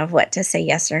clarity of what to say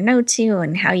yes or no to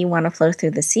and how you want to flow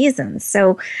through the seasons.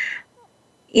 So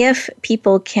if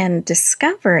people can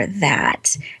discover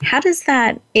that, how does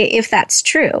that, if that's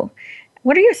true,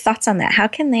 what are your thoughts on that? How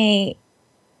can they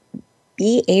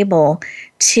be able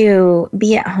to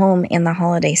be at home in the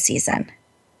holiday season?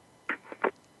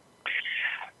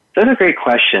 That's a great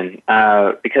question,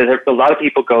 because a lot of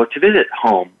people go to visit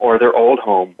home or their old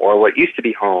home or what used to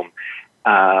be home,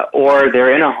 or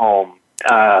they're in a home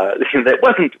that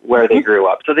wasn't where they grew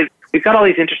up. So we've got all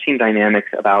these interesting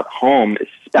dynamics about home,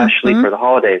 especially for the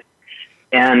holidays.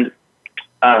 And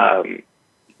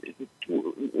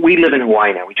we live in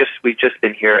Hawaii now. We've just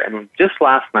been here, and just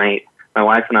last night, my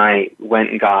wife and I went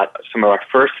and got some of our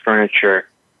first furniture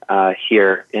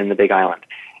here in the Big Island.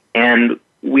 And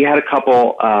we had a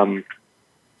couple,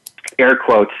 air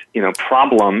quotes,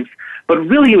 problems, but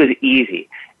really it was easy.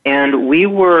 And we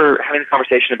were having a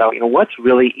conversation about, what's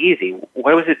really easy?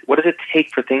 What does it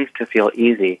take for things to feel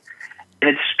easy? And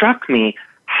it struck me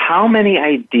how many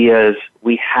ideas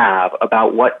we have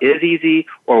about what is easy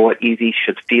or what easy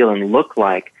should feel and look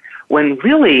like, when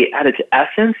really at its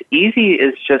essence, easy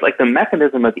is just like the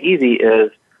mechanism of easy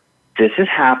is, this is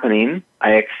happening,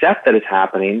 I accept that it's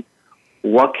happening,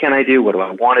 what can I do? What do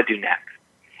I want to do next?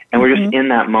 And we're just in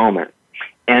that moment.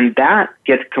 And that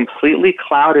gets completely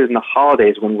clouded in the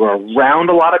holidays when we're around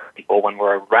a lot of people, when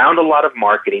we're around a lot of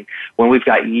marketing, when we've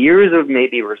got years of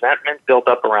maybe resentment built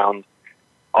up around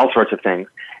all sorts of things.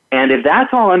 And if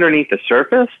that's all underneath the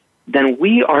surface, then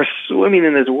we are swimming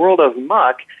in this world of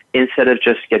muck instead of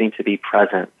just getting to be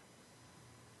present.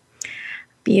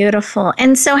 Beautiful.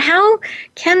 And so how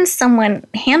can someone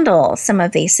handle some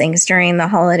of these things during the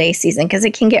holiday season? Because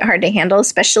it can get hard to handle,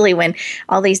 especially when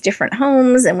all these different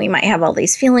homes and we might have all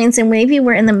these feelings and maybe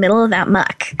we're in the middle of that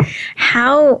muck.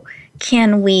 How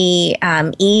can we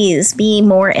be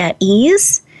more at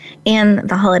ease in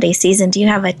the holiday season? Do you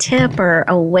have a tip or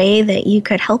a way that you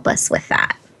could help us with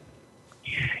that?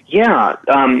 Yeah.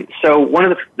 So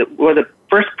one of the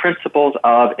first principles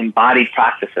of embodied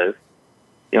practices,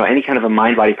 any kind of a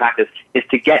mind-body practice, is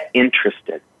to get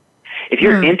interested. If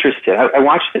you're interested, I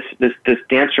watched this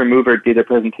dancer mover did a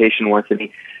presentation once, and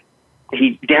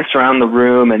he danced around the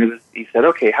room, and he said,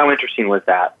 okay, how interesting was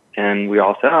that? And we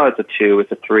all said, oh, it's a 2,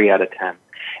 it's a 3 out of 10.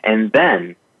 And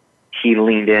then he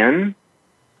leaned in,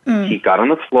 he got on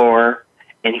the floor,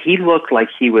 and he looked like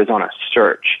he was on a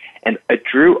search, and it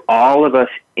drew all of us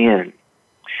in.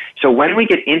 So when we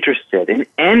get interested in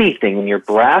anything, in your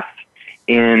breath,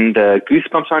 in the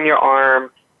goosebumps on your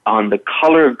arm, on the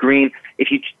color of green,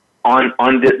 on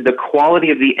the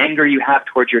quality of the anger you have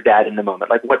towards your dad in the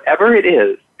moment, like whatever it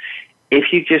is,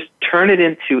 if you just turn it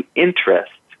into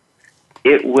interest,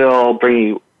 it will bring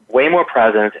you way more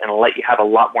presence and let you have a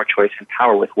lot more choice and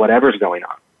power with whatever's going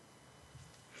on.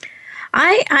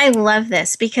 I love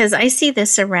this because I see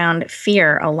this around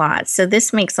fear a lot. So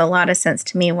this makes a lot of sense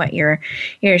to me, what you're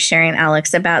sharing,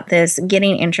 Alex, about this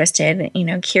getting interested,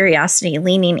 curiosity,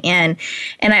 leaning in.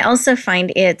 And I also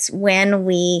find it's when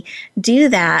we do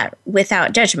that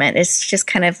without judgment, it's just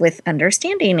kind of with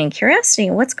understanding and curiosity,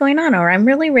 what's going on? Or I'm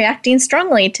really reacting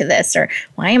strongly to this, or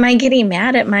why am I getting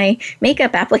mad at my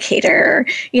makeup applicator?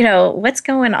 Or, what's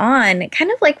going on?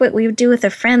 Kind of like what we would do with a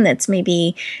friend that's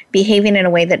maybe behaving in a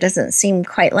way that doesn't seem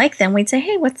quite like them. We'd say,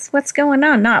 hey, what's going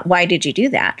on? Not why did you do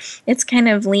that? It's kind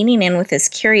of leaning in with this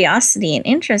curiosity and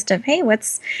interest of, hey,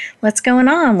 what's going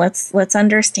on? Let's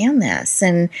understand this.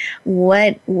 And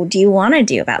what do you want to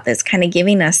do about this? Kind of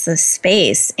giving us the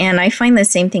space. And I find the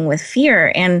same thing with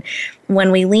fear. And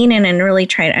when we lean in and really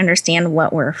try to understand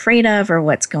what we're afraid of or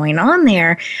what's going on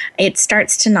there, it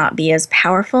starts to not be as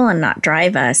powerful and not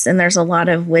drive us. And there's a lot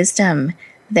of wisdom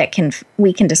that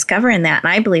we can discover in that.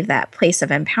 And I believe that place of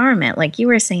empowerment, like you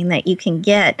were saying, that you can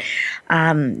get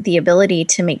the ability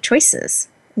to make choices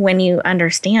when you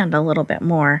understand a little bit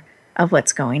more of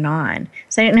what's going on.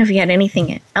 So I don't know if you had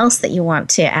anything else that you want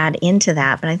to add into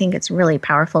that, but I think it's really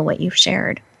powerful what you've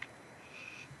shared.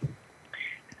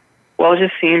 Well, it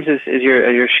just seems as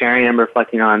you're sharing and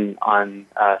reflecting on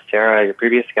Sarah, your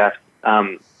previous guest,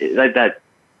 that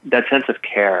sense of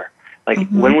care. Like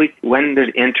when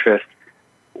there's interest,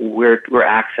 we're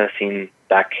accessing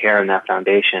that care and that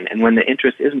foundation. And when the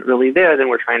interest isn't really there, then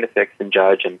we're trying to fix and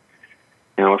judge, and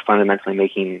we're fundamentally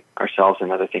making ourselves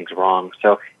and other things wrong.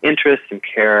 So interest and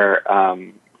care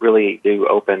really do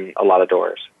open a lot of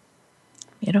doors.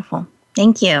 Beautiful.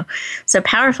 Thank you. So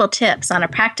powerful tips on a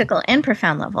practical and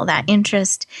profound level, that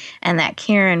interest and that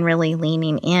care and really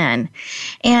leaning in.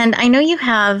 And I know you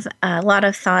have a lot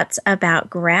of thoughts about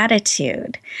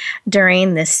gratitude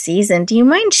during this season. Do you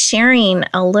mind sharing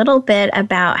a little bit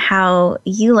about how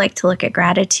you like to look at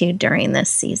gratitude during this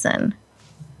season?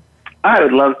 I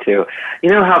would love to. You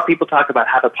know how people talk about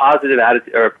have a positive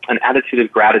attitude or an attitude of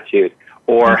gratitude,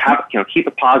 or keep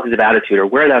a positive attitude, or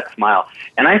wear that smile.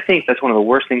 And I think that's one of the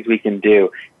worst things we can do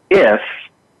if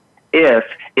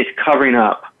it's covering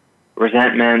up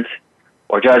resentment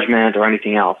or judgment or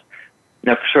anything else.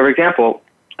 Now, for example,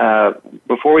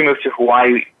 before we moved to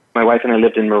Hawaii, my wife and I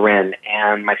lived in Marin,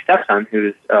 and my stepson,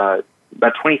 who's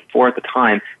about 24 at the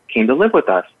time, came to live with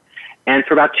us. And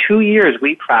for about 2 years,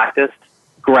 we practiced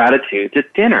gratitude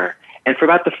at dinner. And for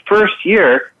about the first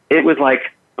year, it was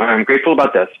like, I'm grateful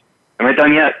about this. Am I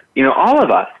done yet? All of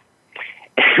us.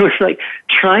 It was like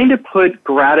trying to put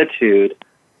gratitude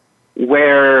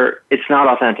where it's not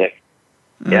authentic.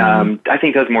 I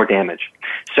think does more damage.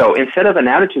 So instead of an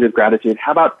attitude of gratitude,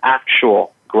 how about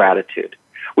actual gratitude?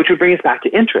 Which would bring us back to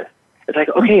interest. It's like,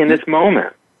 okay, in this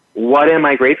moment, what am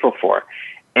I grateful for?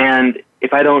 And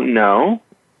if I don't know,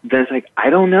 then it's like,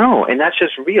 I don't know. And that's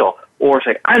just real. Or it's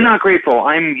like, I'm not grateful.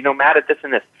 I'm, mad at this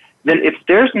and this. Then if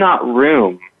there's not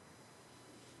room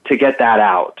to get that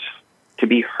out, to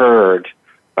be heard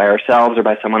by ourselves or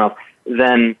by someone else,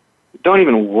 then don't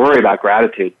even worry about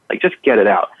gratitude. Like, just get it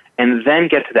out. And then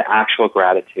get to the actual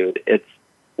gratitude. It's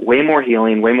way more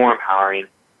healing, way more empowering,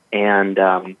 and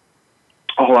a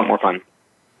whole lot more fun.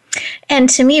 And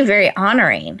to me, very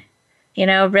honoring.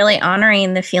 Really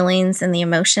honoring the feelings and the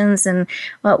emotions and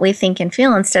what we think and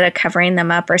feel instead of covering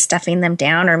them up or stuffing them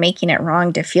down or making it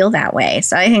wrong to feel that way.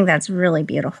 So I think that's really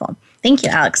beautiful. Thank you,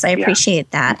 Alex. I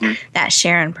appreciate that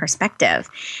share and perspective.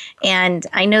 And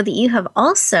I know that you have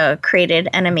also created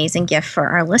an amazing gift for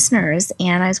our listeners,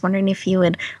 and I was wondering if you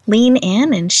would lean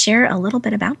in and share a little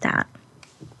bit about that.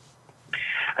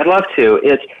 I'd love to.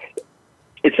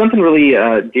 It's something really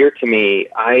dear to me.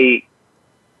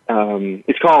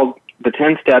 It's called The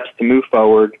 10 Steps to Move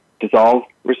Forward, Dissolve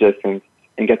Resistance,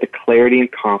 and Get the Clarity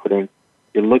and Confidence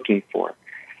You're Looking for.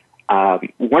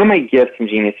 One of my gifts and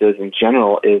geniuses in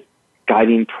general is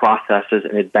guiding processes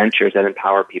and adventures that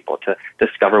empower people to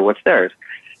discover what's theirs.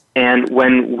 And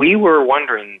when we were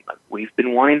wondering, we've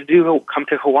been wanting to come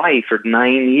to Hawaii for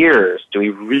 9 years. Do we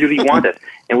really want it?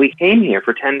 And we came here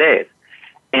for 10 days.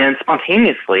 And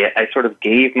spontaneously, I sort of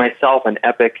gave myself an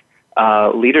epic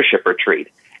leadership retreat.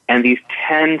 And these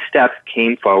 10 steps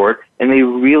came forward, and they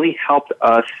really helped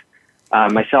us,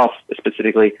 myself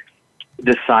specifically,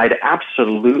 decide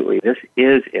absolutely this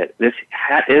is it. This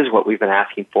is what we've been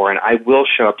asking for, and I will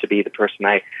show up to be the person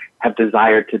I have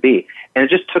desired to be. And it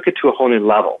just took it to a whole new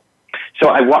level. So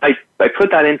I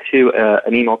put that into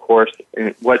an email course,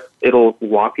 and what it'll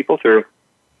walk people through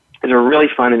is a really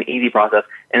fun and easy process.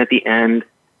 And at the end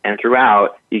and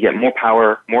throughout, you get more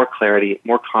power, more clarity,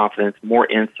 more confidence, more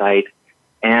insight,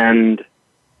 and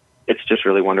it's just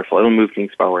really wonderful. It'll move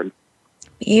things forward.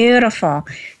 Beautiful.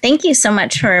 Thank you so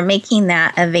much for making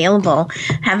that available,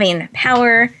 having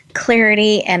power,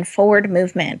 clarity, and forward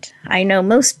movement. I know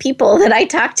most people that I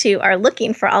talk to are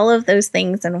looking for all of those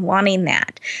things and wanting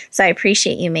that. So I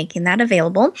appreciate you making that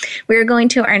available. We're going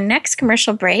to our next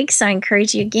commercial break, so I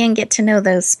encourage you again, get to know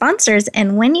those sponsors.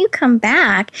 And when you come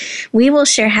back, we will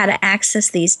share how to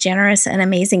access these generous and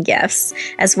amazing gifts,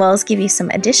 as well as give you some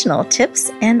additional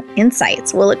tips and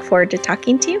insights. We'll look forward to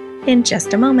talking to you in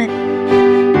just a moment.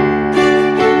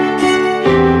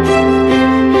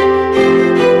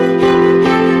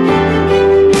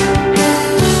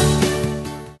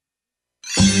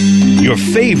 Your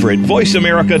favorite Voice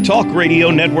America Talk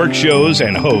Radio Network shows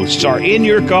and hosts are in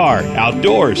your car,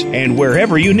 outdoors, and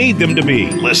wherever you need them to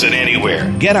be. Listen anywhere.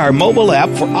 Get our mobile app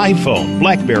for iPhone,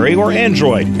 BlackBerry, or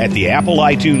Android at the Apple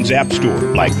iTunes App Store,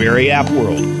 BlackBerry App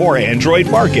World, or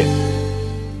Android Market.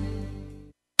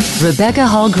 Rebecca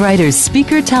Hall Greider's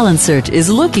Speaker Talent Search is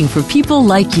looking for people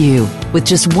like you. With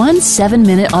just one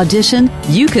 7-minute audition,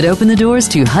 you could open the doors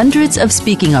to hundreds of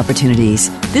speaking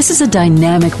opportunities. This is a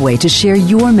dynamic way to share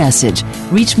your message,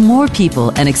 reach more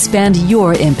people, and expand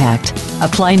your impact.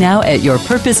 Apply now at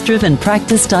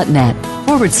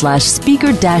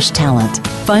yourpurposedrivenpractice.net/speaker-talent.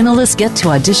 Finalists get to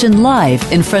audition live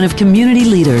in front of community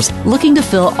leaders looking to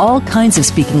fill all kinds of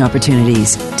speaking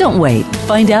opportunities. Don't wait.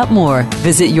 Find out more.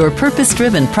 Visit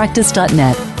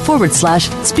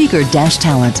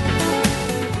yourpurposedrivenpractice.net/speaker-talent.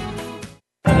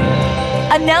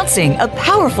 Announcing a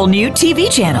powerful new TV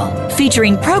channel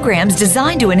featuring programs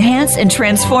designed to enhance and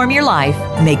transform your life.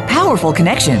 Make powerful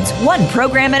connections, one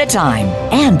program at a time.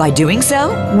 And by doing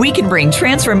so, we can bring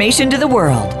transformation to the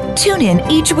world. Tune in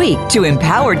each week to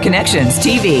Empowered Connections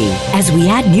TV as we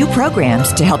add new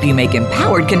programs to help you make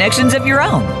empowered connections of your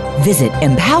own. Visit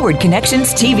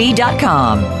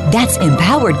empoweredconnectionstv.com. That's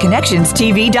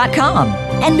empoweredconnectionstv.com.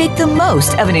 And make the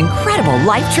most of an incredible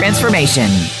life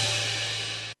transformation.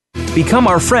 Become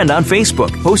our friend on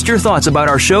Facebook. Post your thoughts about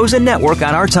our shows and network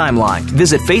on our timeline.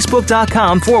 Visit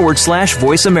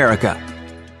facebook.com/Voice America.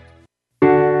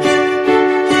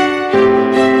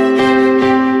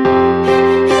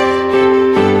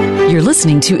 You're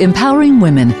listening to Empowering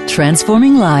Women,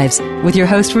 Transforming Lives with your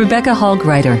host, Rebecca Hall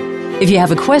Greider. If you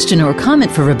have a question or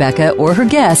comment for Rebecca or her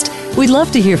guest, we'd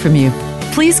love to hear from you.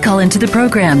 Please call into the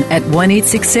program at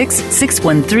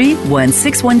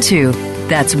 1-866-613-1612.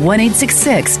 That's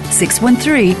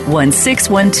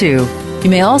 1-866-613-1612. You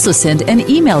may also send an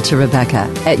email to Rebecca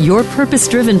at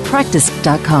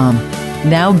yourpurposedrivenpractice.com.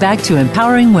 Now back to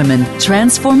Empowering Women,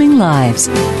 Transforming Lives.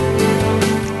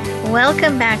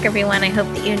 Welcome back, everyone. I hope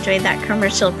that you enjoyed that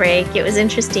commercial break. It was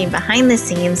interesting. Behind the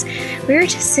scenes, we were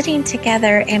just sitting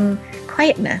together in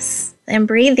quietness and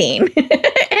breathing.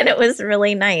 And it was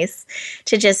really nice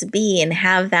to just be and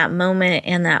have that moment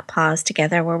and that pause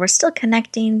together where we're still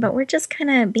connecting, but we're just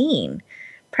kind of being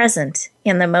present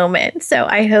in the moment. So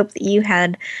I hope that you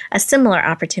had a similar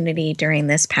opportunity during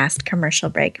this past commercial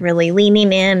break, really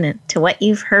leaning in to what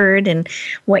you've heard and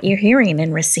what you're hearing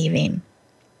and receiving.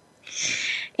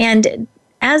 And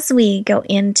as we go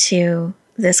into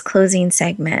this closing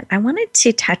segment, I wanted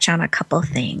to touch on a couple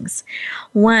things.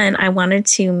 One, I wanted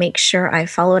to make sure I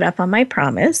followed up on my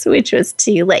promise, which was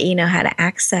to let you know how to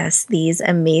access these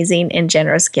amazing and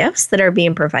generous gifts that are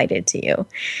being provided to you.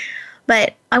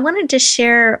 But I wanted to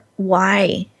share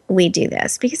why we do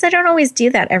this, because I don't always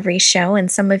do that every show, and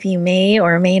some of you may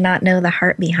or may not know the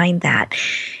heart behind that.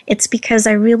 It's because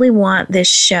I really want this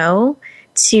show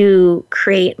to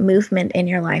create movement in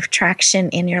your life, traction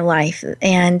in your life,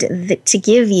 and to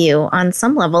give you, on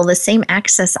some level, the same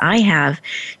access I have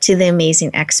to the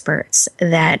amazing experts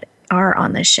that are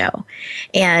on the show.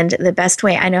 And the best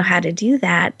way I know how to do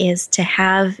that is to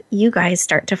have you guys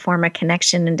start to form a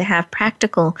connection and to have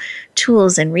practical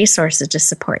tools and resources to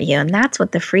support you. And that's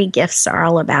what the free gifts are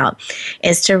all about,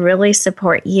 is to really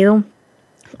support you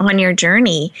on your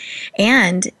journey.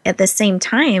 And at the same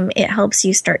time, it helps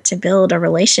you start to build a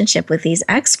relationship with these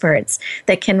experts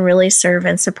that can really serve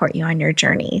and support you on your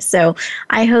journey. So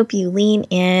I hope you lean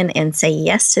in and say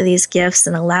yes to these gifts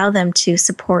and allow them to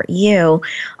support you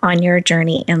on your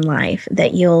journey in life,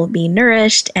 that you'll be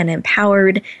nourished and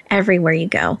empowered everywhere you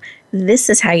go. This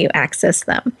is how you access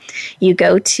them. You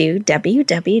go to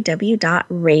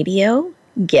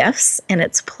www.radiogifts, and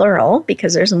it's plural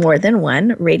because there's more than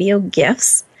one,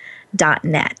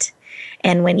 radiogifts.net.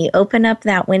 And when you open up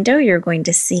that window, you're going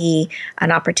to see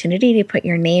an opportunity to put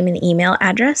your name and email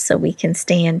address so we can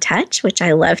stay in touch, which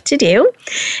I love to do.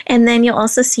 And then you'll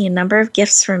also see a number of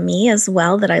gifts from me as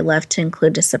well that I love to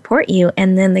include to support you.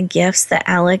 And then the gifts that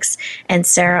Alex and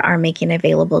Sarah are making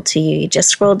available to you. You just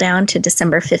scroll down to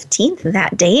December 15th,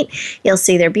 that date. You'll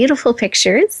see their beautiful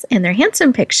pictures and their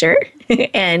handsome picture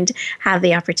and have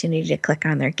the opportunity to click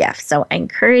on their gift. So I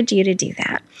encourage you to do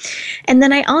that. And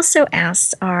then I also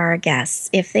asked our guests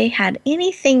if they had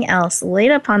anything else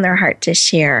laid upon their heart to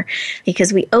share,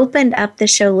 because we opened up the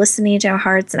show listening to our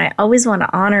hearts, and I always want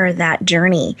to honor that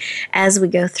journey as we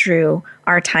go through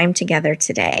our time together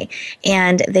today.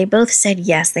 And they both said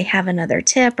yes, they have another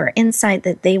tip or insight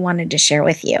that they wanted to share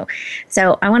with you.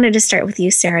 So I wanted to start with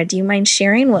you, Sarah. Do you mind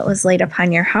sharing what was laid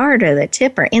upon your heart, or the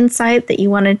tip or insight that you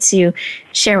wanted to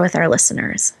share with our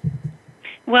listeners?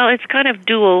 Well, it's kind of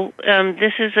dual.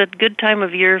 This is a good time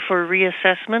of year for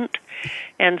reassessment,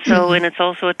 And so, and it's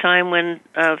also a time when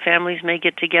families may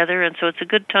get together, and so it's a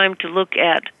good time to look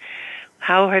at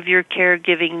how have your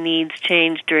caregiving needs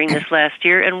changed during this last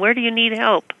year, and where do you need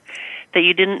help that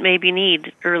you didn't maybe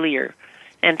need earlier,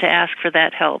 and to ask for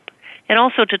that help. And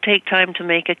also to take time to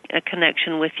make a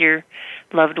connection with your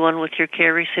loved one, with your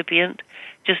care recipient.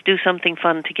 Just do something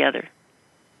fun together.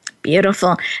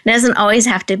 Beautiful. It doesn't always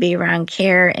have to be around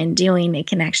care and doing. It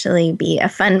can actually be a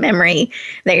fun memory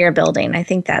that you're building. I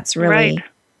think that's really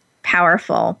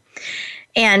powerful.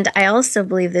 And I also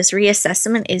believe this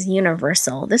reassessment is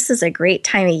universal. This is a great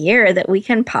time of year that we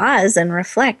can pause and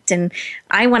reflect. And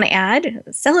I want to add,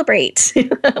 celebrate.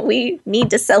 We need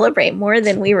to celebrate more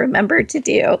than we remember to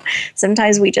do.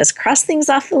 Sometimes we just cross things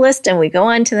off the list and we go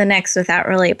on to the next without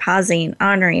really pausing,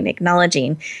 honoring,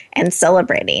 acknowledging, and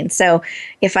celebrating. So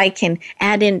if I can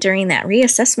add in during that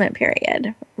reassessment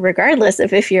period, regardless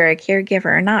of if you're a caregiver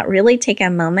or not, really take a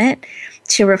moment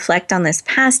to reflect on this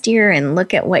past year and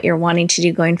look at what you're wanting to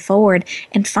do going forward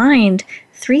and find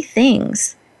 3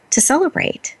 things to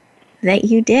celebrate that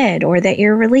you did or that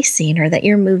you're releasing or that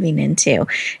you're moving into.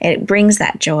 It brings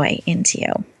that joy into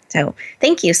you. So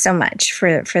thank you so much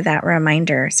for that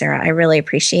reminder, Sarah. I really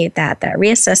appreciate that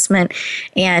reassessment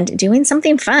and doing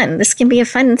something fun. This can be a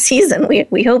fun season.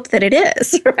 We hope that it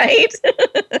is, right?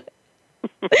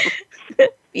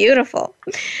 Beautiful.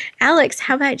 Alex,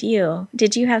 how about you?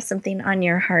 Did you have something on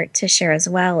your heart to share as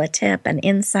well, a tip, an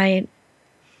insight?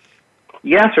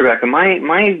 Yes, Rebecca.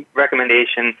 My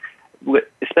recommendation,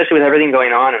 especially with everything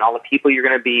going on and all the people you're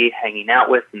going to be hanging out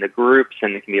with in the groups,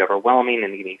 and it can be overwhelming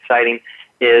and it can be exciting,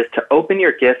 is to open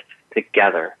your gifts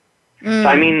together. So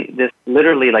I mean this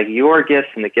literally, like your gifts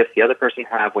and the gifts the other person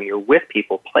have. When you're with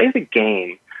people, play the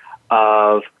game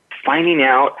of finding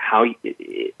out how you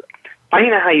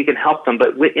can help them,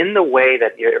 but in the way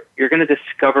that you're going to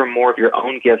discover more of your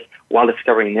own gifts while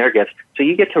discovering their gifts. So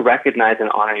you get to recognize and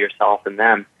honor yourself and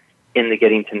them in the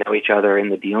getting to know each other, in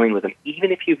the dealing with them,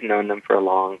 even if you've known them for a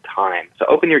long time. So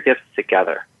open your gifts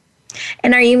together.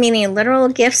 And are you meaning literal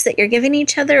gifts that you're giving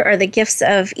each other, or the gifts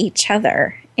of each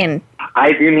other?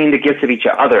 I do mean the gifts of each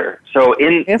other. So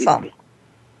Beautiful.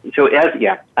 So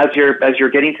as you're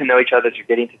getting to know each other, as you're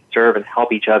getting to serve and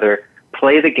help each other,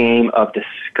 play the game of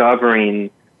discovering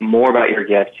more about your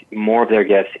gifts, more of their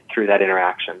gifts through that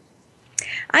interaction.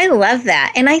 I love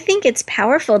that. And I think it's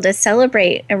powerful to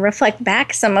celebrate and reflect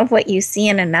back some of what you see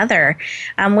in another.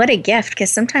 What a gift,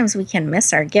 because sometimes we can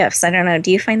miss our gifts. I don't know.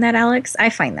 Do you find that, Alex? I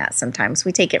find that sometimes.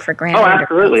 We take it for granted. Oh,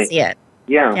 absolutely. See it.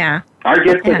 Yeah. Our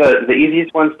gifts are the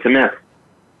easiest ones to miss.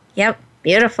 Yep.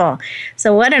 Beautiful.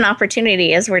 So what an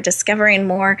opportunity as we're discovering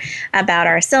more about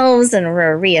ourselves and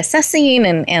we're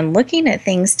reassessing and looking at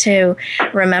things to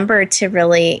remember to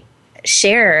really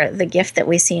share the gift that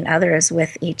we see in others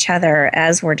with each other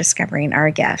as we're discovering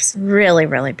our gifts. Really,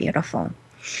 really beautiful.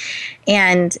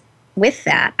 And with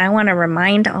that, I want to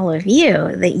remind all of you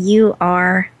that you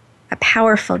are a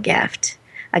powerful gift,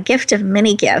 a gift of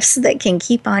many gifts that can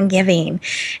keep on giving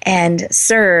and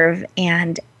serve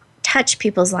and touch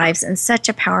people's lives in such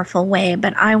a powerful way,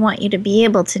 but I want you to be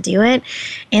able to do it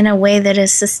in a way that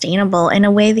is sustainable, in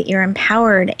a way that you're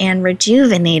empowered and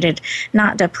rejuvenated,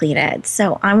 not depleted.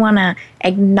 So I want to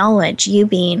acknowledge you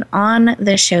being on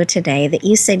the show today, that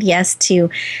you said yes to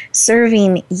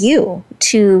serving you,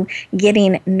 to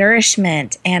getting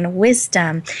nourishment and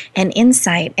wisdom and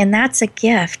insight. And that's a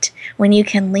gift when you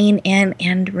can lean in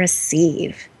and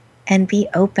receive and be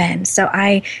open. So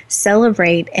I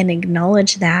celebrate and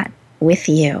acknowledge that with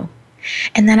you.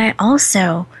 And then I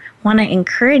also want to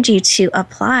encourage you to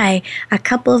apply a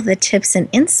couple of the tips and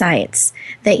insights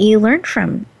that you learned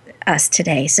from us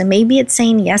today. So maybe it's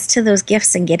saying yes to those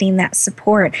gifts and getting that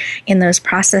support in those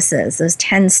processes, those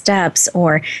 10 steps,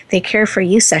 or the Care for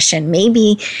You session.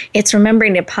 Maybe it's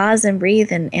remembering to pause and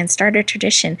breathe and start a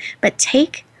tradition, but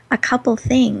take a couple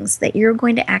things that you're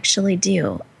going to actually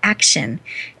do, action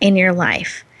in your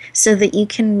life, so that you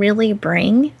can really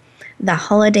bring the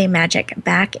holiday magic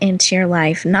back into your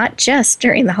life, not just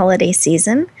during the holiday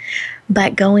season,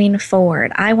 but going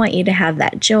forward. I want you to have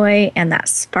that joy and that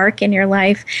spark in your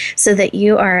life so that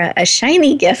you are a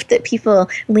shiny gift that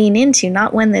people lean into,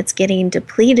 not one that's getting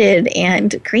depleted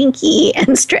and cranky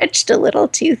and stretched a little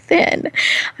too thin.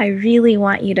 I really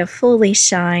want you to fully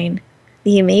shine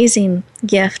the amazing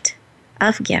gift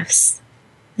of gifts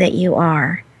that you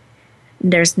are.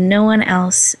 There's no one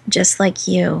else just like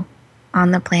you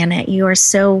on the planet. You are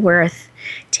so worth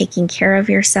taking care of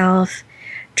yourself,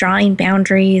 drawing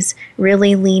boundaries,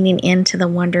 really leaning into the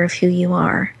wonder of who you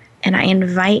are. And I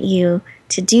invite you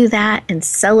to do that and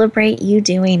celebrate you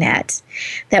doing it.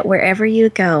 That wherever you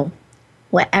go,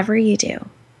 whatever you do,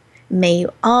 May you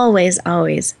always,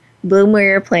 always bloom where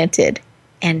you're planted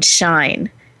and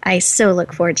shine. I so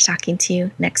look forward to talking to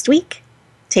you next week.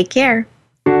 Take care.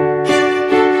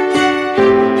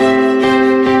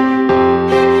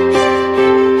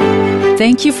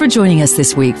 Thank you for joining us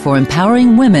this week for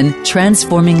Empowering Women,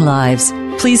 Transforming Lives.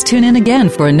 Please tune in again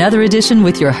for another edition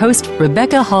with your host,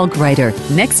 Rebecca Hall-Gruyter,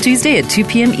 next Tuesday at 2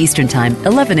 p.m. Eastern Time,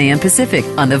 11 a.m. Pacific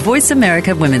on the Voice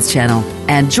America Women's Channel.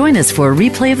 And join us for a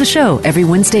replay of the show every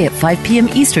Wednesday at 5 p.m.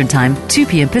 Eastern Time, 2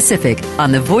 p.m. Pacific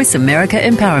on the Voice America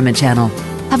Empowerment Channel.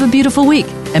 Have a beautiful week,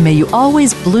 and may you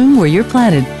always bloom where you're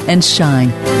planted and shine.